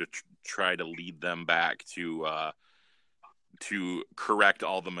gone through to try to lead them back to correct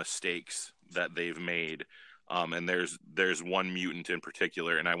all the mistakes that they've made. And there's one mutant in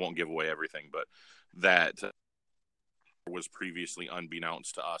particular, and I won't give away everything, but that was previously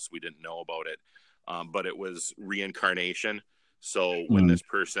unbeknownst to us. We didn't know about it, but it was reincarnation. So when this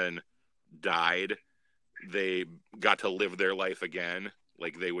person died, they got to live their life again.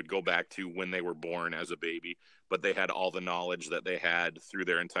 Like they would go back to when they were born as a baby, but they had all the knowledge that they had through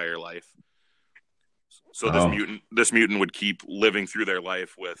their entire life. So this mutant would keep living through their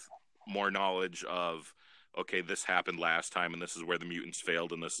life with more knowledge of, okay, this happened last time, and this is where the mutants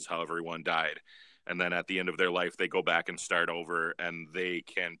failed, and this is how everyone died. And then at the end of their life, they go back and start over, and they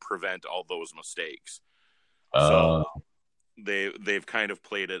can prevent all those mistakes. So they've kind of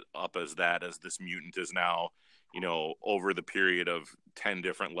played it up as that, as this mutant is now, over the period of 10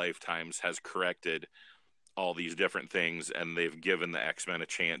 different lifetimes has corrected all these different things, and they've given the X-Men a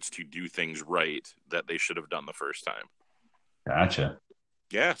chance to do things right that they should have done the first time. Gotcha.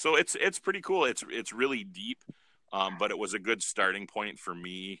 Yeah, so it's pretty cool. It's really deep, but it was a good starting point for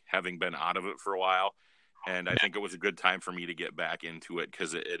me, having been out of it for a while, and I think it was a good time for me to get back into it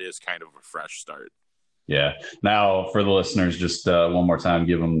because it is kind of a fresh start. Yeah. Now, for the listeners, just one more time,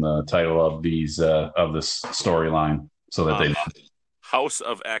 give them the title of these of this storyline so that they know. House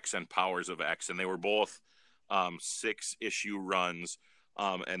of X and Powers of X, and they were both 6-issue runs,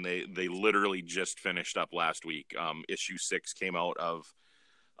 and they literally just finished up last week. Issue 6 came out of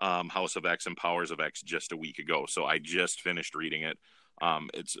House of X and Powers of X just a week ago, so I just finished reading it.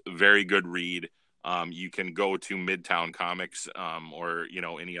 It's a very good read. You can go to Midtown Comics or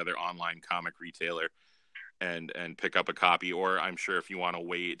any other online comic retailer and pick up a copy, or I'm sure if you want to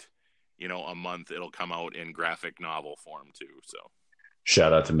wait a month, it'll come out in graphic novel form too. So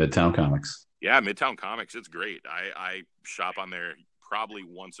shout out to Midtown Comics. Yeah, Midtown Comics, it's great. I shop on there probably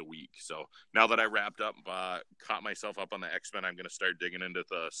once a week. So now that I wrapped up, caught myself up on the X-Men, I'm going to start digging into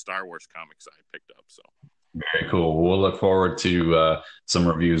the Star Wars comics I picked up. So very cool. We'll look forward to some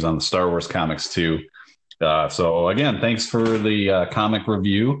reviews on the Star Wars comics too. So again, thanks for the comic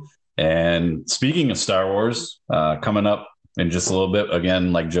review. And speaking of Star Wars, coming up in just a little bit,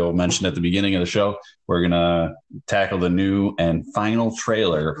 again, like Joe mentioned at the beginning of the show, we're going to tackle the new and final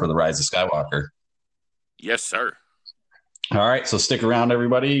trailer for The Rise of Skywalker. Yes, sir. All right, so stick around,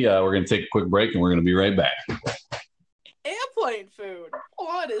 everybody. We're going to take a quick break, and we're going to be right back. Airplane food.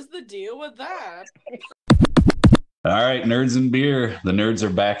 What is the deal with that? All right, nerds and beer. The nerds are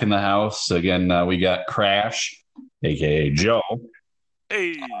back in the house. Again, we got Crash, a.k.a. Joe.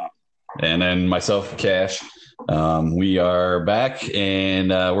 Hey. And then myself, Cash. We are back, and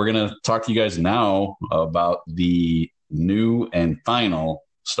we're going to talk to you guys now about the new and final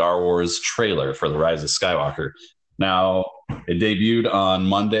Star Wars trailer for The Rise of Skywalker. Now, it debuted on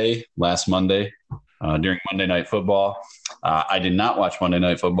last Monday, during Monday Night Football. I did not watch Monday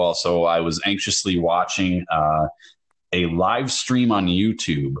Night Football, so I was anxiously watching a live stream on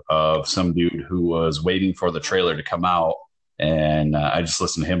YouTube of some dude who was waiting for the trailer to come out. And I just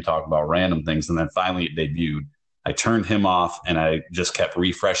listened to him talk about random things. And then finally it debuted. I turned him off and I just kept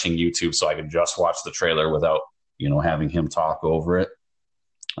refreshing YouTube so I could just watch the trailer without, having him talk over it.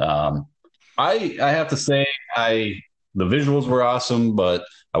 I have to say the visuals were awesome, but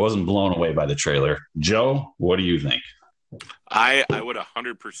I wasn't blown away by the trailer. Joe, what do you think? I would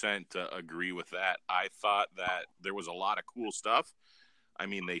 100% agree with that. I thought that there was a lot of cool stuff. I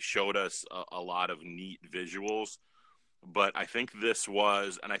mean, they showed us a lot of neat visuals. But I think this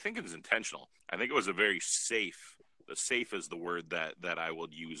was, and I think it was intentional. I think it was a very safe, the safe is the word that I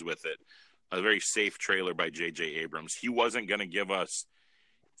would use with it, a very safe trailer by J.J. Abrams. He wasn't going to give us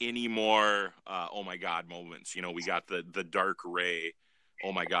any more, oh my God moments. We got the Dark Ray,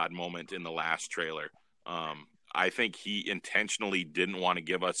 oh my God moment in the last trailer. I think he intentionally didn't want to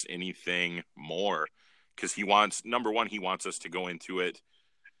give us anything more because number one, he wants us to go into it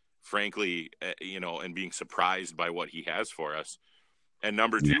frankly, and being surprised by what he has for us. And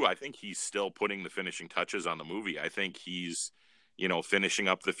number two, I think he's still putting the finishing touches on the movie. I think he's, finishing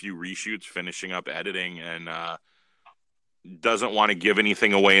up the few reshoots, finishing up editing, and doesn't want to give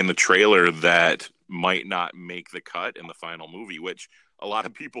anything away in the trailer that might not make the cut in the final movie, which a lot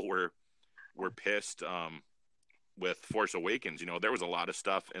of people were pissed with Force Awakens. There was a lot of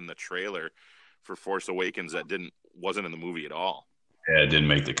stuff in the trailer for Force Awakens that wasn't in the movie at all. Yeah, it didn't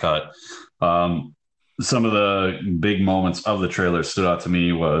make the cut. Some of the big moments of the trailer stood out to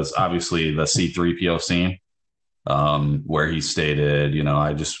me was obviously the C-3PO scene where he stated,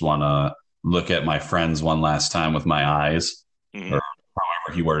 I just want to look at my friends one last time with my eyes, or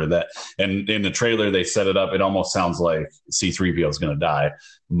however he worded that. And in the trailer, they set it up. It almost sounds like C-3PO is going to die.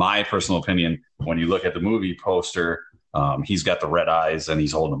 My personal opinion, when you look at the movie poster, he's got the red eyes and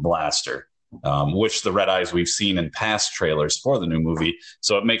he's holding a blaster. Which the red eyes we've seen in past trailers for the new movie.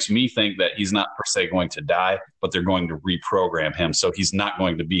 So it makes me think that he's not per se going to die, but they're going to reprogram him. So he's not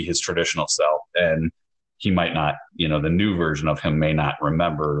going to be his traditional self. And he might not, the new version of him may not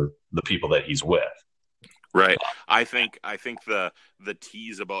remember the people that he's with. Right. I think the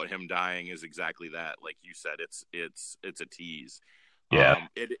tease about him dying is exactly that. Like you said, it's a tease. Yeah.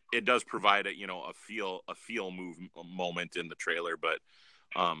 It does provide a feel moment in the trailer, but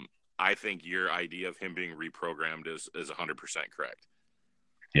I think your idea of him being reprogrammed is 100% correct.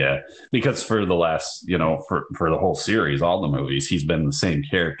 Yeah, because for the last, for the whole series, all the movies, he's been the same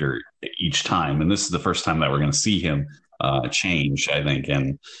character each time, and this is the first time that we're going to see him change, I think,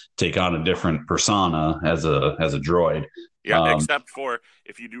 and take on a different persona as a droid. Yeah, except for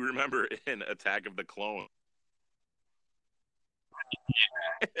if you do remember in Attack of the Clones.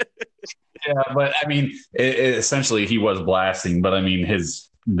 Yeah, but I mean, essentially, he was blasting, but I mean, his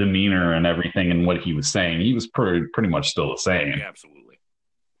demeanor and everything and what he was saying, he was pretty much still the same. Yeah, absolutely.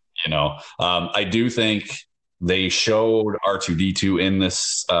 I do think they showed R2D2 in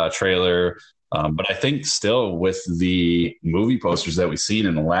this trailer, but I think still with the movie posters that we've seen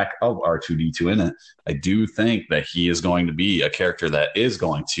and the lack of R2D2 in it, I do think that he is going to be a character that is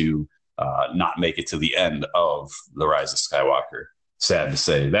going to not make it to the end of The Rise of Skywalker. Sad to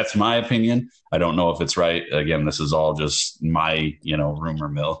say. That's my opinion. I don't know if it's right. Again, this is all just my, rumor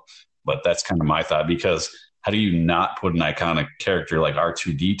mill, but that's kind of my thought, because how do you not put an iconic character like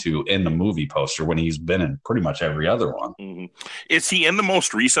R2D2 in the movie poster when he's been in pretty much every other one? Mm-hmm. Is he in the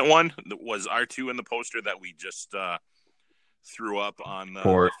most recent one? Was R2 in the poster that we just threw up on the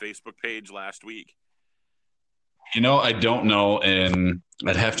Facebook page last week? I don't know, and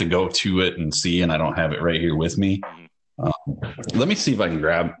I'd have to go to it and see, and I don't have it right here with me. Mm-hmm. Let me see if I can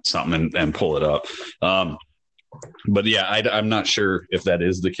grab something and pull it up. But yeah, I'm not sure if that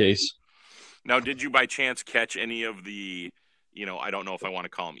is the case. Now, did you by chance catch any of the, I don't know if I want to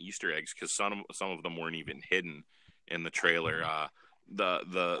call them Easter eggs, because some of them weren't even hidden in the trailer.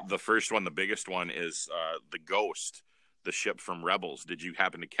 The first one, the biggest one, is the Ghost, the ship from Rebels. Did you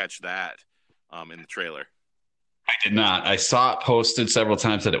happen to catch that in the trailer? I did not. I saw it posted several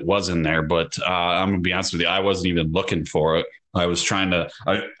times that it was in there, but I'm going to be honest with you, I wasn't even looking for it. I was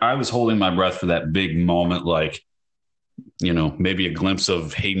I was holding my breath for that big moment, like, maybe a glimpse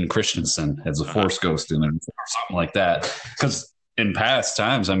of Hayden Christensen as a Force Ghost in it or something like that. Because in past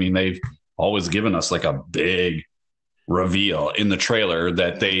times, I mean, they've always given us like a big reveal in the trailer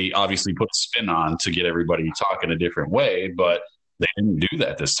that they obviously put a spin on to get everybody talking a different way, but they didn't do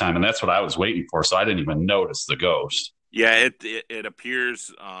that this time, and that's what I was waiting for. So I didn't even notice the Ghost. Yeah, it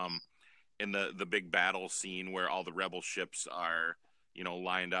appears in the big battle scene where all the rebel ships are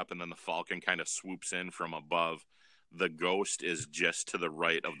lined up, and then the Falcon kind of swoops in from above. The Ghost is just to the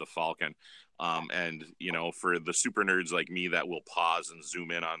right of the Falcon, and for the super nerds like me that will pause and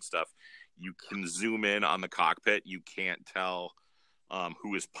zoom in on stuff, you can zoom in on the cockpit. You can't tell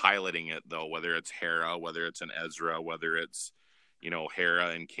who is piloting it though, whether it's Hera, whether it's an Ezra, whether it's Hera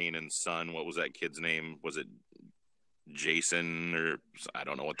and Kanan's son. What was that kid's name? Was it Jason, or I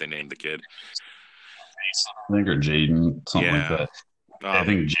don't know what they named the kid. I think, or Jaden, something like that. I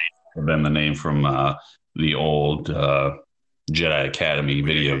think Jaden would have been the name from the old Jedi Academy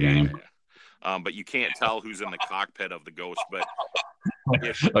video game. Yeah. But you can't tell who's in the cockpit of the Ghost. But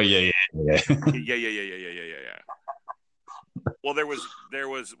yeah. Well, there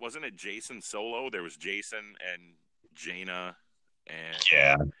was wasn't it Jason Solo? There was Jason and Jaina. And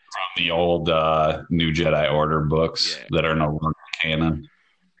from the old New Jedi Order books that are no longer canon.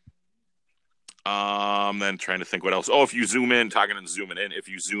 Then trying to think what else. Oh, if you zoom in, if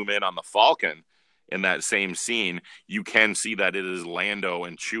you zoom in on the Falcon in that same scene, you can see that it is Lando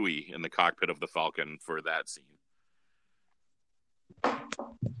and Chewie in the cockpit of the Falcon for that scene.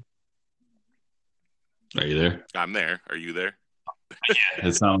 Are you there? I'm there. Are you there? Yeah,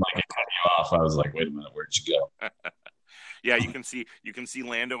 it sounded like it cut you off. I was like, wait a minute, where'd you go? Yeah, you can see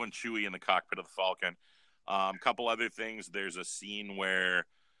Lando and Chewie in the cockpit of the Falcon. Couple other things. There's a scene where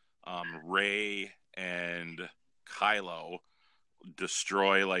Rey and Kylo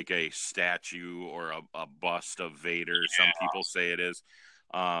destroy like a statue or a bust of Vader. Some people say it is.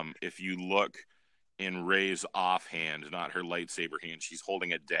 If you look in Rey's offhand, not her lightsaber hand, she's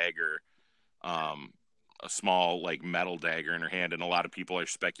holding a dagger, a small like metal dagger in her hand, and a lot of people are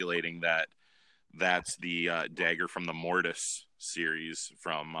speculating that that's the dagger from the Mortis series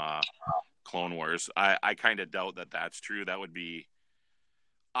from Clone Wars. I kind of doubt that that's true.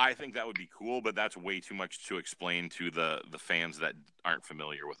 I think that would be cool, but that's way too much to explain to the fans that aren't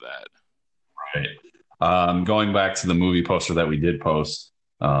familiar with that. Right. Going back to the movie poster that we did post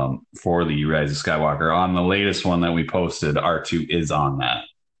for the Rise of Skywalker, on the latest one that we posted, R2 is on that.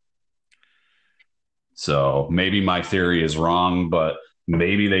 So maybe my theory is wrong, but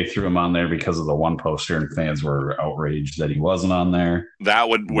maybe they threw him on there because of the one poster, and fans were outraged that he wasn't on there. That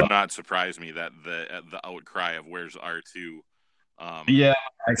would not surprise me. That the outcry of where's R2. Yeah,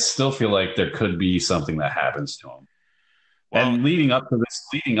 I still feel like there could be something that happens to him. Well, and leading up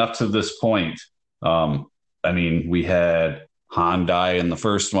to this point, I mean, we had Han die in the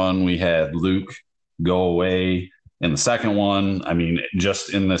first one. We had Luke go away in the second one. I mean,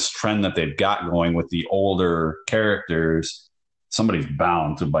 just in this trend that they've got going with the older characters, somebody's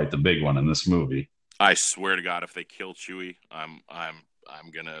bound to bite the big one in this movie. I swear to God, if they kill Chewie, I'm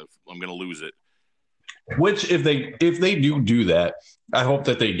gonna lose it. Which, if they do that, I hope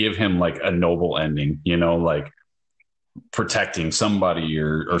that they give him like a noble ending, you know, like protecting somebody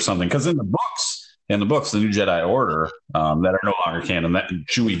or something. Because in the books, the New Jedi Order that are no longer canon, that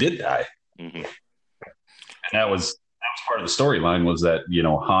Chewie did die, and that was part of the storyline, was that, you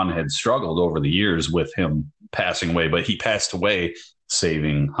know, Han had struggled over the years with him passing away, but he passed away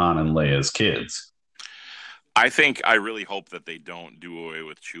saving Han and Leia's kids. I really hope that they don't do away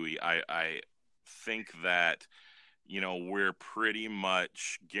with Chewie. I think that, you know, we're pretty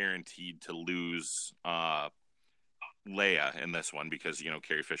much guaranteed to lose Leia in this one because, you know,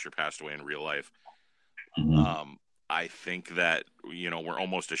 Carrie Fisher passed away in real life. I think that, you know, we're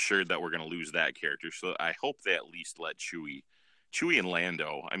almost assured that we're going to lose that character. So I hope they at least let Chewie and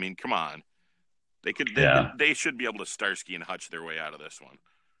Lando. I mean, come on, they should be able to Starsky and Hutch their way out of this one.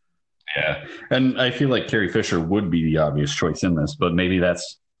 Yeah, and I feel like Carrie Fisher would be the obvious choice in this, but maybe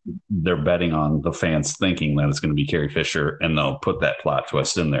they're betting on the fans thinking that it's going to be Carrie Fisher, and they'll put that plot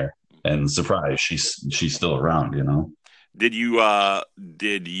twist in there. And surprise, she's still around, you know. Did you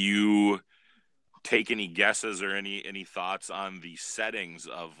take any guesses or any thoughts on the settings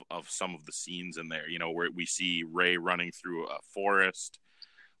of some of the scenes in there? You know, where we see Rey running through a forest.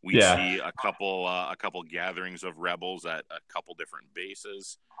 We see a couple gatherings of rebels at a couple different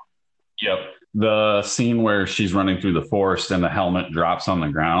bases. Yep. The scene where she's running through the forest and the helmet drops on the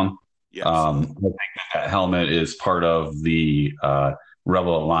ground. Yes. I think that helmet is part of the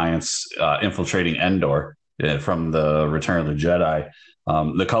Rebel Alliance infiltrating Endor from the Return of the Jedi.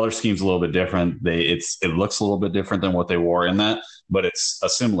 The color scheme's a little bit different. It looks a little bit different than what they wore in that, but it's a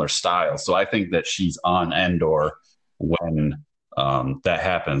similar style. So I think that she's on Endor when that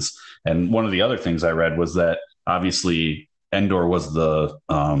happens. And one of the other things I read was that obviously Endor was the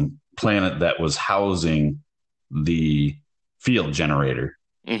planet that was housing the field generator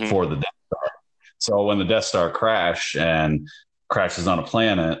for the Death Star. So when the Death Star crashes on a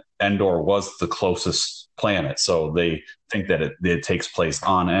planet, Endor was the closest planet. So they think that it takes place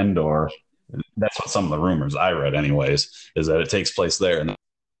on Endor. That's what some of the rumors I read anyways, is that it takes place there and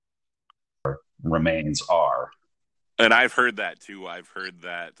the remains are. And I've heard that too. I've heard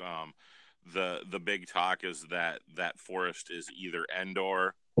that the big talk is that forest is either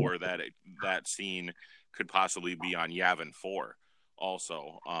Endor or that scene could possibly be on Yavin 4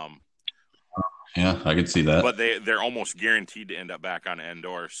 also. Yeah, I could see that. But they're almost guaranteed to end up back on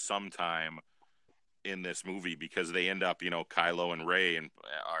Endor sometime in this movie because they end up, you know, Kylo and Rey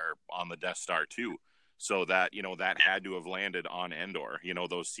are on the Death Star too. So that, you know, that had to have landed on Endor. You know,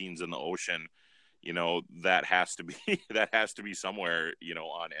 those scenes in the ocean, you know, that has to be somewhere, you know,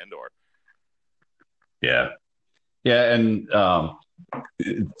 on Endor. Yeah. Yeah, and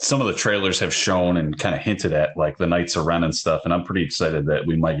some of the trailers have shown and kind of hinted at like the Knights of Ren and stuff, and I'm pretty excited that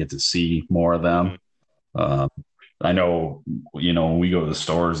we might get to see more of them. I know, you know, when we go to the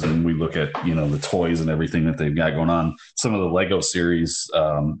stores and we look at, you know, the toys and everything that they've got going on, some of the Lego series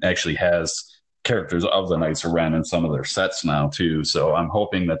actually has characters of the Knights of Ren in some of their sets now too. So I'm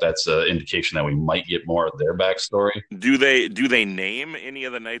hoping that that's an indication that we might get more of their backstory. Do they name any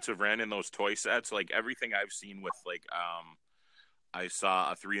of the Knights of Ren in those toy sets? Like everything I've seen with like I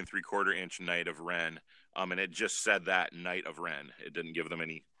saw a 3 3/4 inch Knight of Ren, and it just said that Knight of Ren. It didn't give them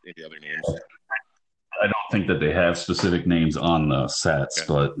any other names. I don't think that they have specific names on the sets,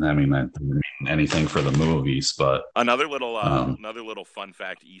 but I mean that doesn't mean anything for the movies. But another little fun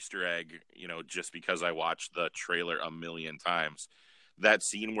fact, Easter egg, you know, just because I watched the trailer a million times, that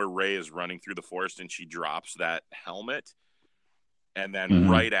scene where Rey is running through the forest and she drops that helmet, and then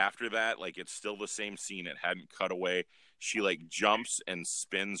right after that, like it's still the same scene. It hadn't cut away. She like jumps and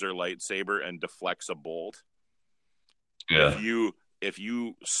spins her lightsaber and deflects a bolt. Yeah. If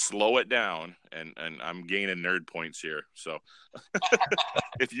you slow it down, and I'm gaining nerd points here, so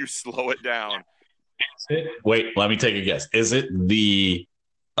if you slow it down. Wait, let me take a guess. Is it the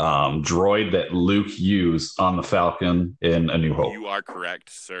droid that Luke used on the Falcon in A New Hope? You are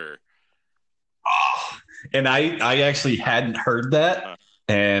correct, sir. Oh, and I actually hadn't heard that,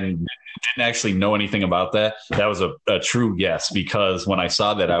 and didn't actually know anything about that. That was a true guess, because when I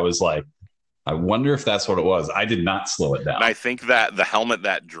saw that, I was like, I wonder if that's what it was. I did not slow it down. And I think that the helmet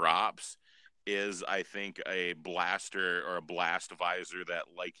that drops is, I think, a blaster or a blast visor that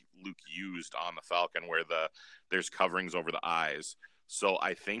like Luke used on the Falcon, where there's coverings over the eyes. So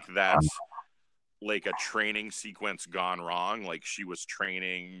I think that's like a training sequence gone wrong. Like she was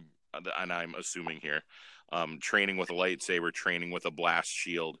training, and I'm assuming here, training with a lightsaber, training with a blast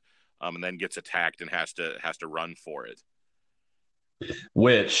shield, and then gets attacked and has to run for it.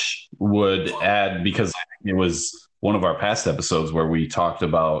 Which would add, because it was one of our past episodes where we talked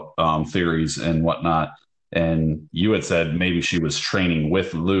about theories and whatnot, and you had said maybe she was training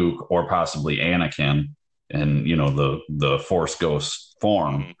with Luke or possibly Anakin in, you know, the Force Ghost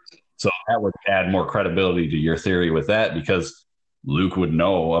form. Mm-hmm. So that would add more credibility to your theory with that, because Luke would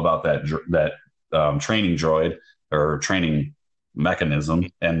know about that training droid or training mechanism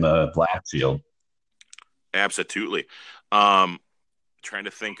and the blast shield. Absolutely. Trying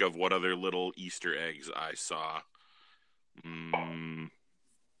to think of what other little Easter eggs I saw.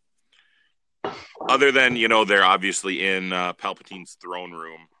 Other than, you know, they're obviously in Palpatine's throne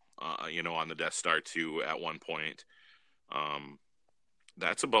room, you know, on the Death Star 2 at one point.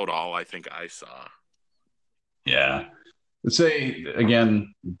 That's about all I think I saw. Yeah. Let's say,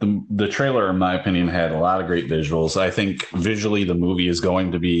 again, the trailer, in my opinion, had a lot of great visuals. I think visually the movie is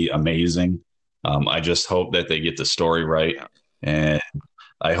going to be amazing. I just hope that they get the story right. Yeah. And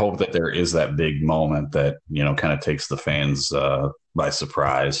I hope that there is that big moment that, you know, kind of takes the fans by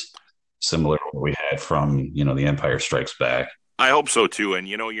surprise, similar to what we had from, you know, The Empire Strikes Back. I hope so, too. And,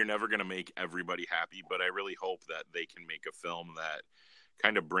 you know, you're never going to make everybody happy, but I really hope that they can make a film that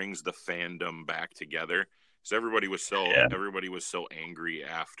kind of brings the fandom back together. So everybody was so angry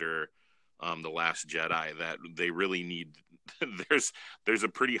after The Last Jedi that they really need there's a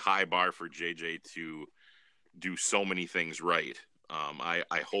pretty high bar for JJ to do so many things right. I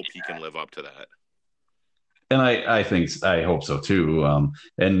hope he can live up to that. And I hope so too.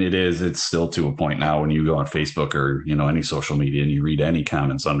 And it's still to a point now when you go on Facebook or, you know, any social media and you read any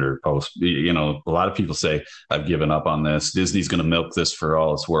comments under posts, you know, a lot of people say, I've given up on this. Disney's going to milk this for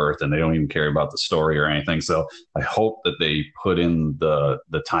all it's worth, and they don't even care about the story or anything. So I hope that they put in the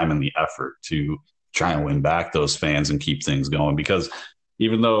time and the effort to try and win back those fans and keep things going, because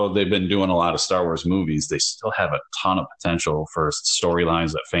even though they've been doing a lot of Star Wars movies, they still have a ton of potential for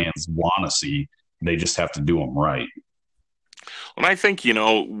storylines that fans want to see. They just have to do them right. And I think, you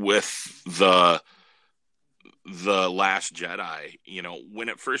know, with the Last Jedi, you know, when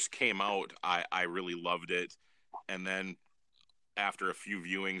it first came out, I really loved it. And then after a few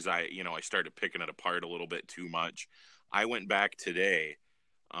viewings, I started picking it apart a little bit too much. I went back today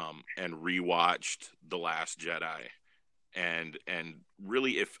and rewatched The Last Jedi. And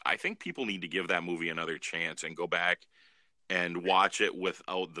really, I think people need to give that movie another chance and go back and watch it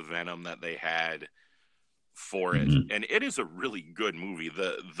without the venom that they had for it. Mm-hmm. And it is a really good movie.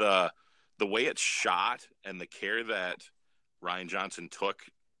 The way it's shot and the care that Rian Johnson took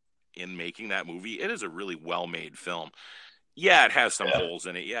in making that movie, it is a really well-made film. Yeah, it has some holes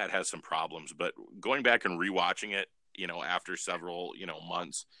in it. Yeah, it has some problems. But going back and rewatching it, you know, after several, you know,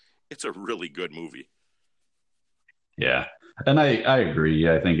 months, it's a really good movie. Yeah. And I agree.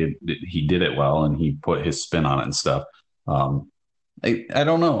 I think he did it well, and he put his spin on it and stuff. I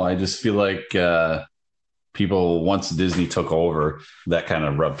don't know. I just feel like people, once Disney took over, that kind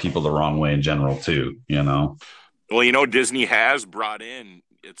of rubbed people the wrong way in general too, you know? Well, you know, Disney has brought in,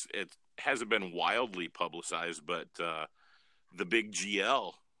 it hasn't been wildly publicized, but the big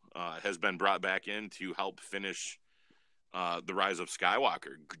GL has been brought back in to help finish The Rise of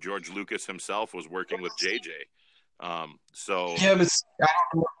Skywalker. George Lucas himself was working with JJ. Yeah, but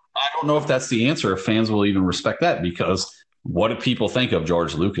I don't know if that's the answer, if fans will even respect that, because what do people think of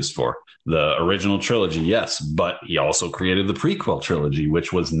George Lucas for? The original trilogy, yes, but he also created the prequel trilogy,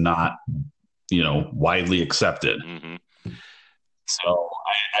 which was not, you know, widely accepted. Mm-hmm. So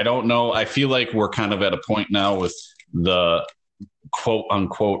I don't know. I feel like we're kind of at a point now with the quote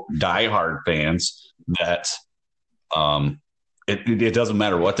unquote diehard fans that it doesn't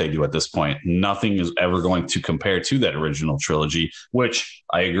matter what they do at this point. Nothing is ever going to compare to that original trilogy, which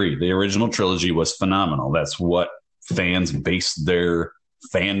I agree. The original trilogy was phenomenal. That's what fans based their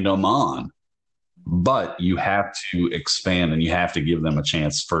fandom on. But you have to expand, and you have to give them a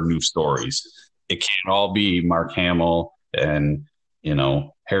chance for new stories. It can't all be Mark Hamill and, you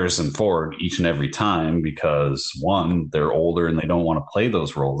know, Harrison Ford each and every time, because one, they're older and they don't want to play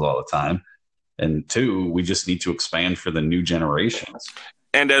those roles all the time. And two, we just need to expand for the new generations.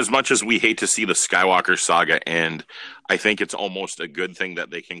 And as much as we hate to see the Skywalker saga end, I think it's almost a good thing that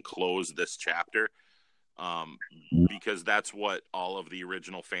they can close this chapter, because that's what all of the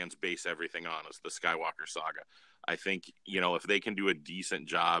original fans base everything on, is the Skywalker saga. I think, if they can do a decent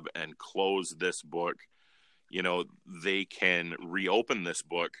job and close this book, they can reopen this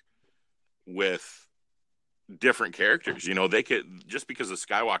book with different characters. They could, just because the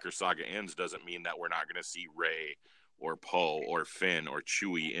Skywalker saga ends doesn't mean that we're not going to see Rey or Poe or Finn or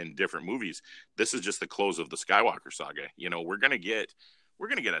Chewie in different movies. This is just the close of the Skywalker saga. We're going to get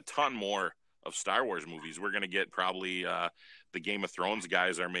a ton more of Star Wars movies. We're going to get probably the Game of Thrones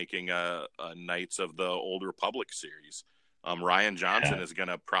guys are making a Knights of the Old Republic series. Ryan Johnson is going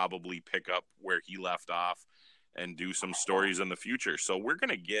to probably pick up where he left off and do some stories in the future. So we're going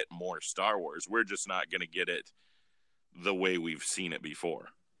to get more Star Wars. We're just not going to get it the way we've seen it before.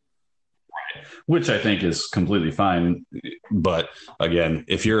 Right. Which I think is completely fine. But again,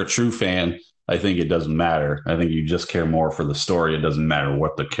 if you're a true fan, I think it doesn't matter. I think you just care more for the story. It doesn't matter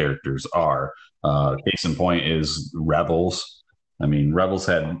what the characters are. Case in point is Rebels. I mean, Rebels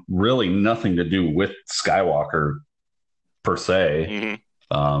had really nothing to do with Skywalker per se.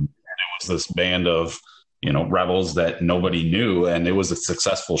 Mm-hmm. It was this band of rebels that nobody knew, and it was a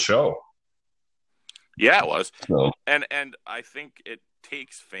successful show. Yeah, it was. So, and I think it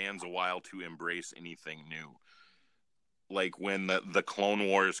takes fans a while to embrace anything new. Like when the Clone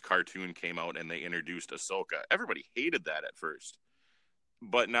Wars cartoon came out and they introduced Ahsoka, everybody hated that at first.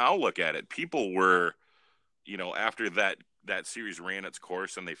 But now look at it. People were, after that series ran its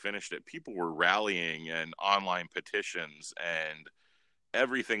course and they finished it, people were rallying and online petitions and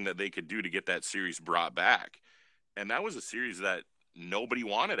everything that they could do to get that series brought back. And that was a series that nobody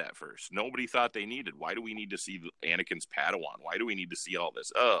wanted at first. Nobody thought they needed. Why do we need to see Anakin's Padawan? Why do we need to see all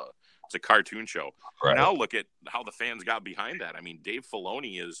this? It's a cartoon show. right. Now look at how the fans got behind that. I mean, Dave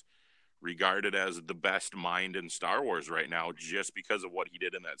Filoni is regarded as the best mind in Star Wars right now just because of what he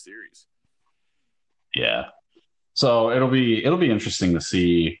did in that series. Yeah. So it'll be interesting to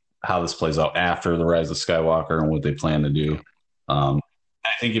see how this plays out after the Rise of Skywalker and what they plan to do. I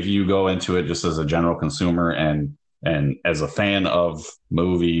think if you go into it just as a general consumer and as a fan of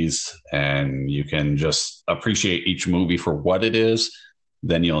movies, and you can just appreciate each movie for what it is,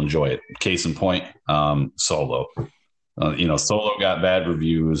 then you'll enjoy it. Case in point, Solo. Solo got bad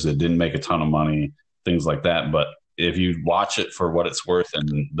reviews. It didn't make a ton of money, things like that. But if you watch it for what it's worth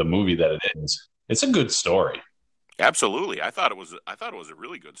and the movie that it is, it's a good story. Absolutely. I thought it was a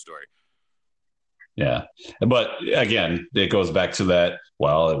really good story. Yeah. But again, it goes back to that,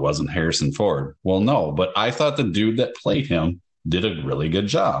 well, it wasn't Harrison Ford. Well, no, but I thought the dude that played him did a really good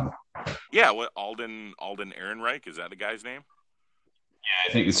job. Yeah, what Alden Ehrenreich, is that the guy's name? Yeah,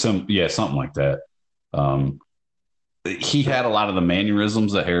 I think it's something like that. He had a lot of the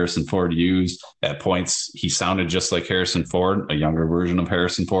mannerisms that Harrison Ford used. At points, he sounded just like Harrison Ford, a younger version of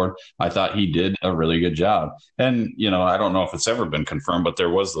Harrison Ford. I thought he did a really good job. And, I don't know if it's ever been confirmed, but there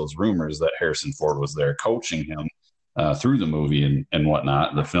was those rumors that Harrison Ford was there coaching him through the movie and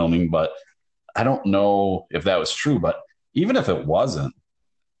whatnot, the filming. But I don't know if that was true. But even if it wasn't,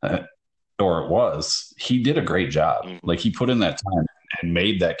 or it was, he did a great job. Like, he put in that time and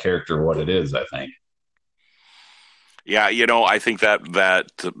made that character what it is, I think. Yeah, I think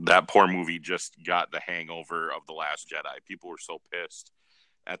that poor movie just got the hangover of The Last Jedi. People were so pissed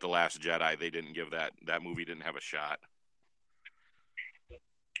at The Last Jedi, they didn't give that movie didn't have a shot.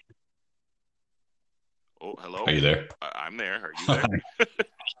 Oh, hello? Are you there? I'm there. Are you there?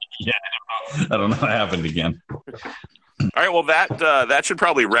 Yeah, I don't know what happened again. All right, well, that should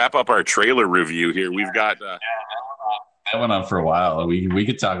probably wrap up our trailer review here. We've got... that went on for a while. We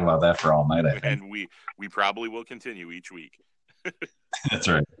could talk about that for all night, I think. And we probably will continue each week. That's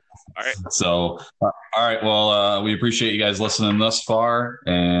right. All right. So, all right. Well, we appreciate you guys listening thus far,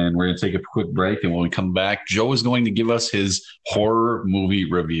 and we're going to take a quick break. And when we come back, Joe is going to give us his horror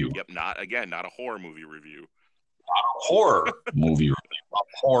movie review. Yep. Not a horror movie review. Not a horror movie review. A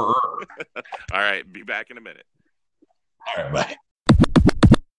horror. All right. Be back in a minute. All right. Bye.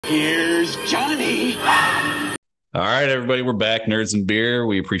 Here's Johnny. All right, everybody, we're back, Nerds and Beer.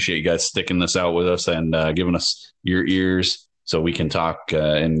 We appreciate you guys sticking this out with us and giving us your ears so we can talk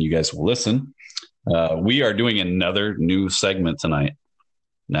and you guys will listen. We are doing another new segment tonight.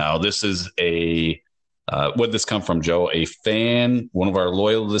 Now, this is where'd this come from, Joe? A fan, one of our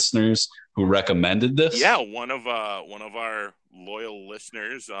loyal listeners who recommended this? Yeah, one of our loyal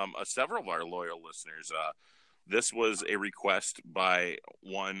listeners, several of our loyal listeners. This was a request by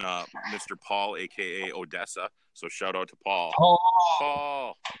one Mr. Paul, a.k.a. Odessa. So shout out to Paul. Oh.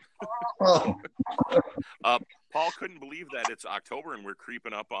 Paul. Oh. Paul couldn't believe believe that it's October and we're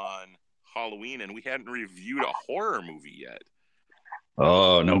creeping up on Halloween and we hadn't reviewed a horror movie yet.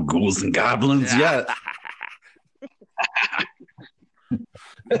 Oh, no ghouls and goblins yet.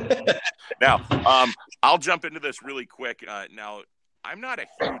 Now, I'll jump into this really quick. Now, I'm not a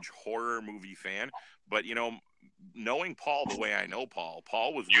huge horror movie fan, but, you know, knowing Paul the way I know Paul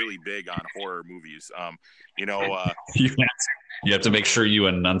was really big on horror movies. You know, you have to make sure you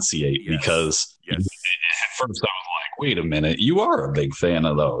enunciate, yes, because yes. At first I was like, wait a minute, you are a big fan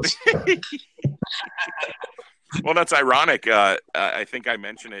of those. Well, that's ironic. I think I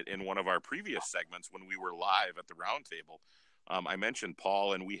mentioned it in one of our previous segments when we were live at the round table. I mentioned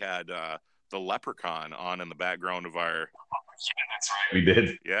Paul, and we had the Leprechaun on in the background of our. Yeah, that's right, we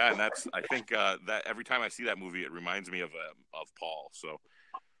did. Yeah, and that's. I think that every time I see that movie, it reminds me of Paul. So.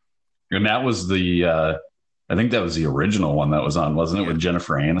 And that was the. I think that was the original one that was on, wasn't it, with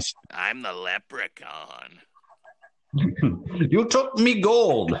Jennifer Aniston? I'm the Leprechaun. You took me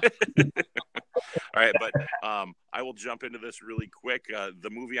gold. All right, but I will jump into this really quick. The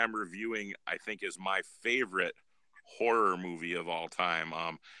movie I'm reviewing, I think, is my favorite horror movie of all time,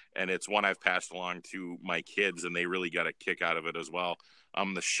 and it's one I've passed along to my kids, and they really got a kick out of it as well.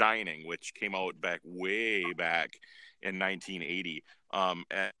 The Shining, which came out way back in 1980,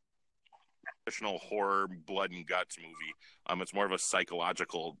 and traditional horror blood and guts movie. It's more of a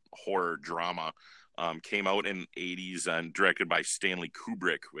psychological horror drama. Came out in the 80s and directed by Stanley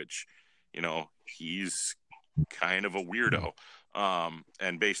Kubrick, which, you know, he's kind of a weirdo.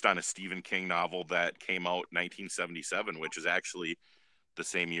 And based on a Stephen King novel that came out in 1977, which is actually the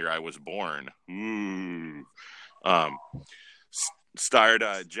same year I was born. Ooh. Starred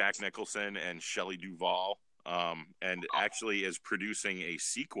Jack Nicholson and Shelley Duvall, and actually is producing a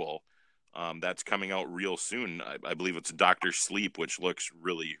sequel that's coming out real soon. I believe it's Dr. Sleep, which looks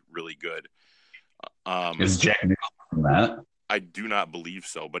really, really good. Is Jack Nicholson in that? I do not believe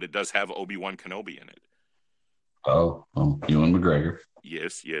so, but it does have Obi-Wan Kenobi in it. Oh, Ewan McGregor.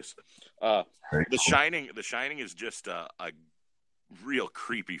 Yes. Very The cool. Shining is just a real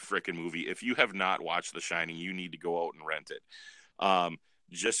creepy freaking movie. If you have not watched The Shining, you need to go out and rent it.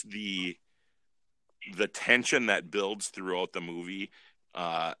 Just the tension that builds throughout the movie,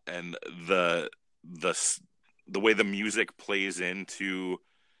 and the way the music plays into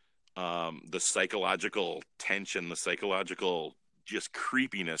the psychological tension, the psychological just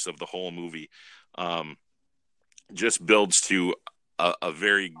creepiness of the whole movie, just builds to a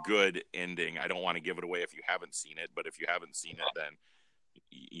very good ending. I don't want to give it away if you haven't seen it, but if you haven't seen it, then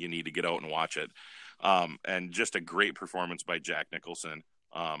you need to get out and watch it. And just a great performance by Jack Nicholson.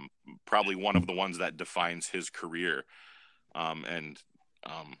 Probably one of the ones that defines his career. And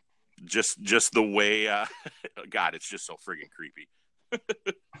just the way, God, it's just so friggin' creepy.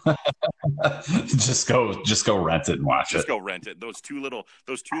 just go rent it and watch it. Just go rent it. Those two little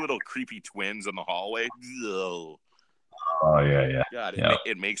creepy twins in the hallway. Ugh. Oh yeah. God,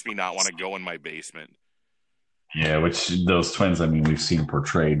 it makes me not want to go in my basement. Yeah, which those twins, I mean, we've seen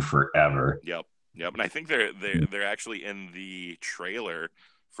portrayed forever. Yep. And I think they're actually in the trailer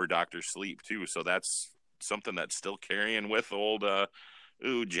for Dr. Sleep too. So that's something that's still carrying with old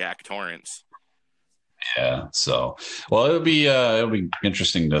Jack Torrance. Yeah. So, well, it'll be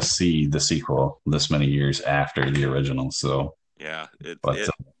interesting to see the sequel this many years after the original. So yeah, it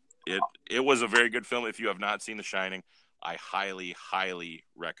was a very good film. If you have not seen The Shining, I highly, highly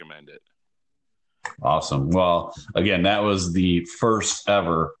recommend it. Awesome. Well, again, that was the first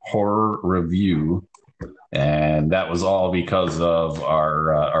ever horror review, and that was all because of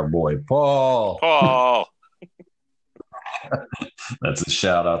our boy Paul. Paul. That's a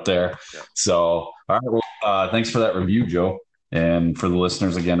shout out there. Yeah. So, all right. Well, thanks for that review, Joe. And for the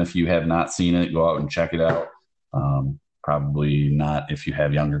listeners, again, if you have not seen it, go out and check it out. Probably not if you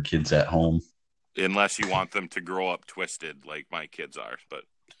have younger kids at home, unless you want them to grow up twisted like my kids are. But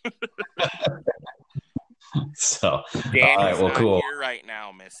so, Danny's all right. Well, not cool. Here right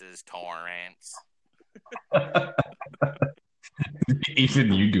now, Mrs. Torrance.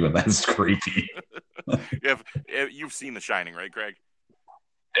 Even you doing that's creepy. If you've seen The Shining, right, Greg?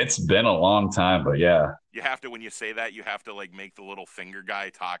 It's been a long time, but yeah. You have to, when you say that, you have to like make the little finger guy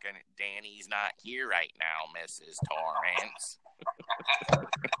talking. Danny's not here right now, Mrs. Torrance.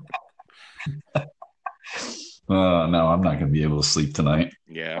 No, I'm not going to be able to sleep tonight.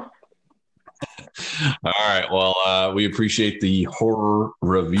 Yeah. All right. Well, we appreciate the horror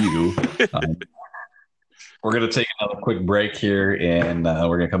review. We're going to take another quick break here, and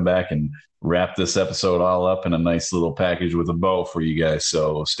we're going to come back and wrap this episode all up in a nice little package with a bow for you guys.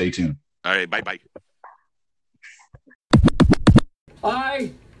 So stay tuned. All right. Bye-bye.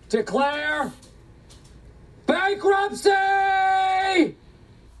 I declare bang bankruptcy! All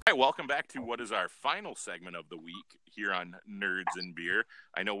right, welcome back to what is our final segment of the week here on Nerds and Beer.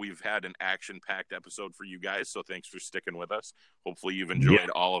 I know we've had an action-packed episode for you guys, so thanks for sticking with us. Hopefully you've enjoyed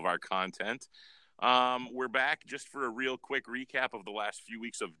all of our content. We're back just for a real quick recap of the last few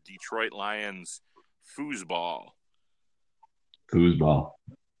weeks of Detroit Lions foosball. Foosball.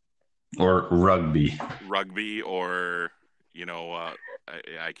 Or rugby. Rugby or,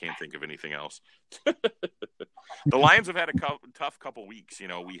 I can't think of anything else. The Lions have had a tough couple weeks.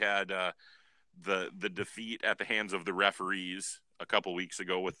 We had the defeat at the hands of the referees a couple weeks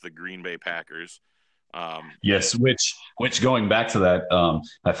ago with the Green Bay Packers. Yes, which going back to that,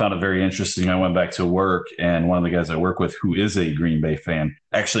 I found it very interesting. I went back to work, and one of the guys I work with, who is a Green Bay fan,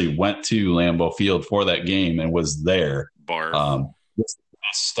 actually went to Lambeau Field for that game and was there. Barf.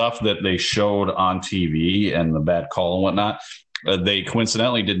 Stuff that they showed on TV and the bad call and whatnot, they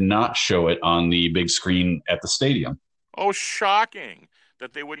coincidentally did not show it on the big screen at the stadium. Oh, shocking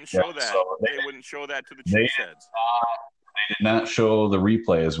that they wouldn't show that. So they wouldn't show that to the Chiefs heads. They did not show the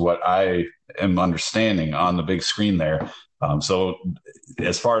replay, is what I am understanding, on the big screen there. So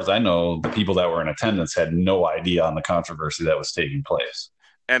as far as I know, the people that were in attendance had no idea on the controversy that was taking place.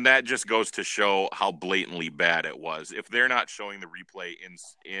 And that just goes to show how blatantly bad it was. If they're not showing the replay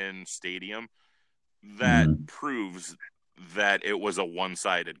in stadium, that proves that it was a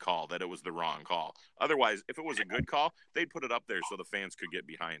one-sided call, that it was the wrong call. Otherwise, if it was a good call, they'd put it up there so the fans could get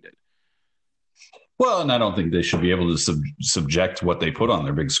behind it. Well, and I don't think they should be able to subject what they put on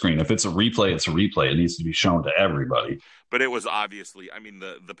their big screen. If it's a replay, it's a replay. It needs to be shown to everybody. But it was obviously,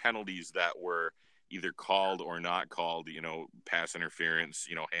 the penalties that were either called or not called, pass interference,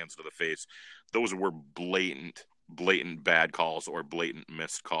 hands to the face, those were blatant bad calls or blatant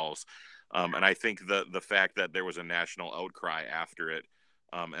missed calls. And I think the fact that there was a national outcry after it,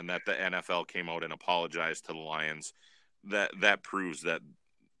 and that the NFL came out and apologized to the Lions, that proves that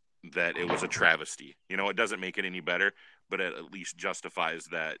it was a travesty. It doesn't make it any better, but it at least justifies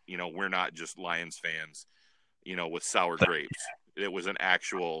that, we're not just Lions fans, with sour grapes. It was an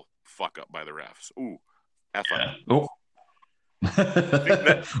actual fuck up by the refs. Ooh, F up. Oh.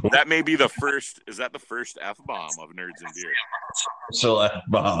 that may be the first. Is that the first F bomb of Nerds and Beer? So F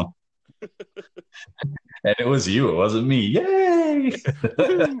bomb. And it was you. It wasn't me. Yay!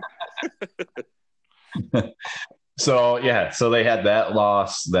 So they had that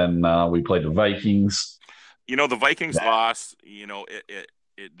loss. Then we played the Vikings. The Vikings lost.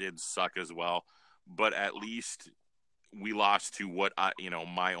 It did suck as well, but at least we lost to what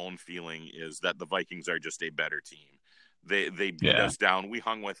my own feeling is that the Vikings are just a better team. They beat us down. We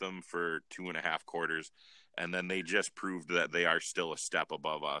hung with them for 2.5 quarters, and then they just proved that they are still a step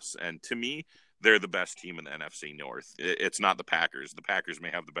above us. And to me, they're the best team in the NFC North. It's not the Packers. The Packers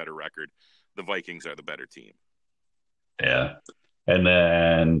may have the better record. The Vikings are the better team. Yeah. And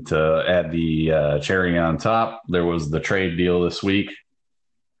then to add the cherry on top, there was the trade deal this week.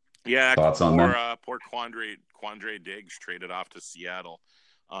 Yeah, thoughts on that? Poor Quandre Diggs traded off to Seattle.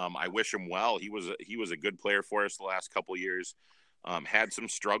 I wish him well. He was a good player for us the last couple of years. Had some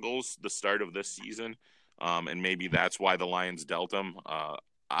struggles the start of this season, and maybe that's why the Lions dealt him.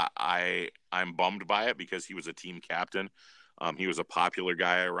 I'm bummed by it because he was a team captain. He was a popular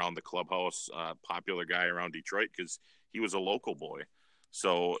guy around the clubhouse, popular guy around Detroit because he was a local boy.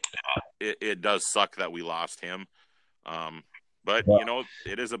 So it does suck that we lost him. But,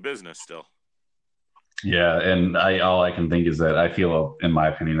 it is a business still. Yeah, and all I can think is that I feel, in my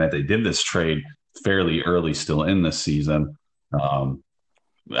opinion, that they did this trade fairly early still in this season.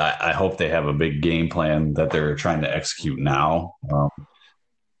 I hope they have a big game plan that they're trying to execute now.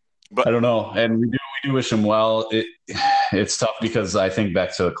 But I don't know. And we do wish him well. It's tough because I think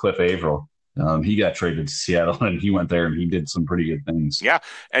back to Cliff Averill. He got traded to Seattle, and he went there and he did some pretty good things. Yeah,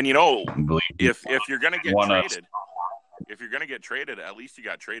 and if you're going to get traded, if you're going to get traded, at least you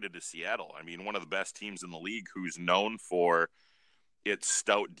got traded to Seattle. One of the best teams in the league who's known for its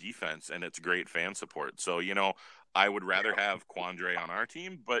stout defense and its great fan support. So, I would rather have Quandre on our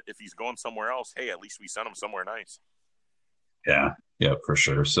team, but if he's going somewhere else, hey, at least we sent him somewhere nice. Yeah, for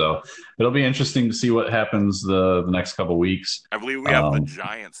sure. So it'll be interesting to see what happens the next couple weeks. I believe we have the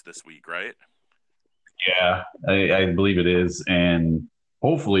Giants this week, right? Yeah, I believe it is. And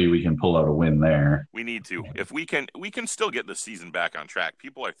hopefully we can pull out a win there. We need to. If we can still get the season back on track.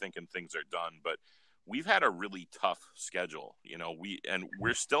 People are thinking things are done, but we've had a really tough schedule.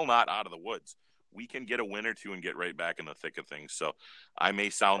 We're still not out of the woods. We can get a win or two and get right back in the thick of things. So I may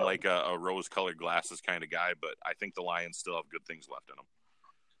sound like a rose-colored glasses kind of guy, but I think the Lions still have good things left in them.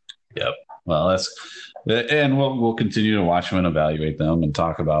 Yep. Well, and we'll continue to watch them and evaluate them and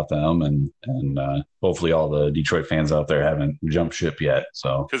talk about them, and hopefully all the Detroit fans out there haven't jumped ship yet.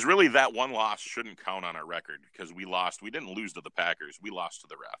 So, because really that one loss shouldn't count on our record because we lost. We didn't lose to the Packers. We lost to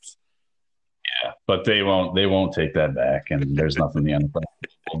the refs. yeah, but they won't take that back, and there's nothing the NFL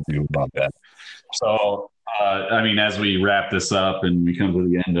will do about that. So, I mean, as we wrap this up and we come to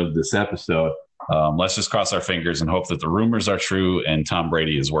the end of this episode, let's just cross our fingers and hope that the rumors are true and Tom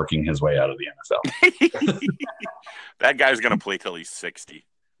Brady is working his way out of the NFL. That guy's going to play till he's 60.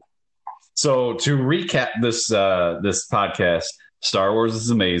 So to recap this podcast, Star Wars is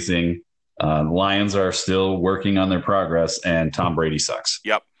amazing. Lions are still working on their progress, and Tom Brady sucks.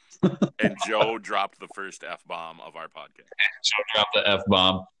 Yep. And Joe dropped the first F-bomb of our podcast. Joe dropped the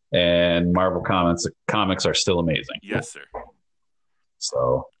F-bomb, and Marvel comics are still amazing. Yes, sir. So,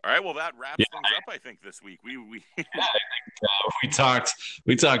 all right. Well, that wraps things up. I think this week we we talked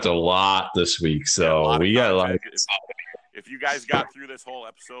a lot this week. So we got a lot. If you guys got through this whole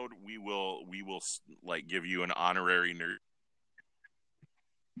episode, we will like give you an honorary nerd.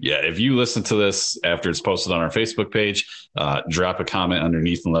 Yeah, if you listen to this after it's posted on our Facebook page, drop a comment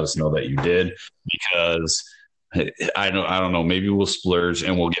underneath and let us know that you did, because I don't know, maybe we'll splurge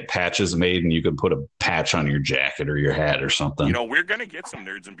and we'll get patches made and you can put a patch on your jacket or your hat or something. You know, we're going to get some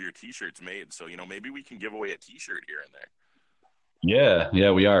Nerds and Beer t-shirts made, so, you know, maybe we can give away a t-shirt here and there.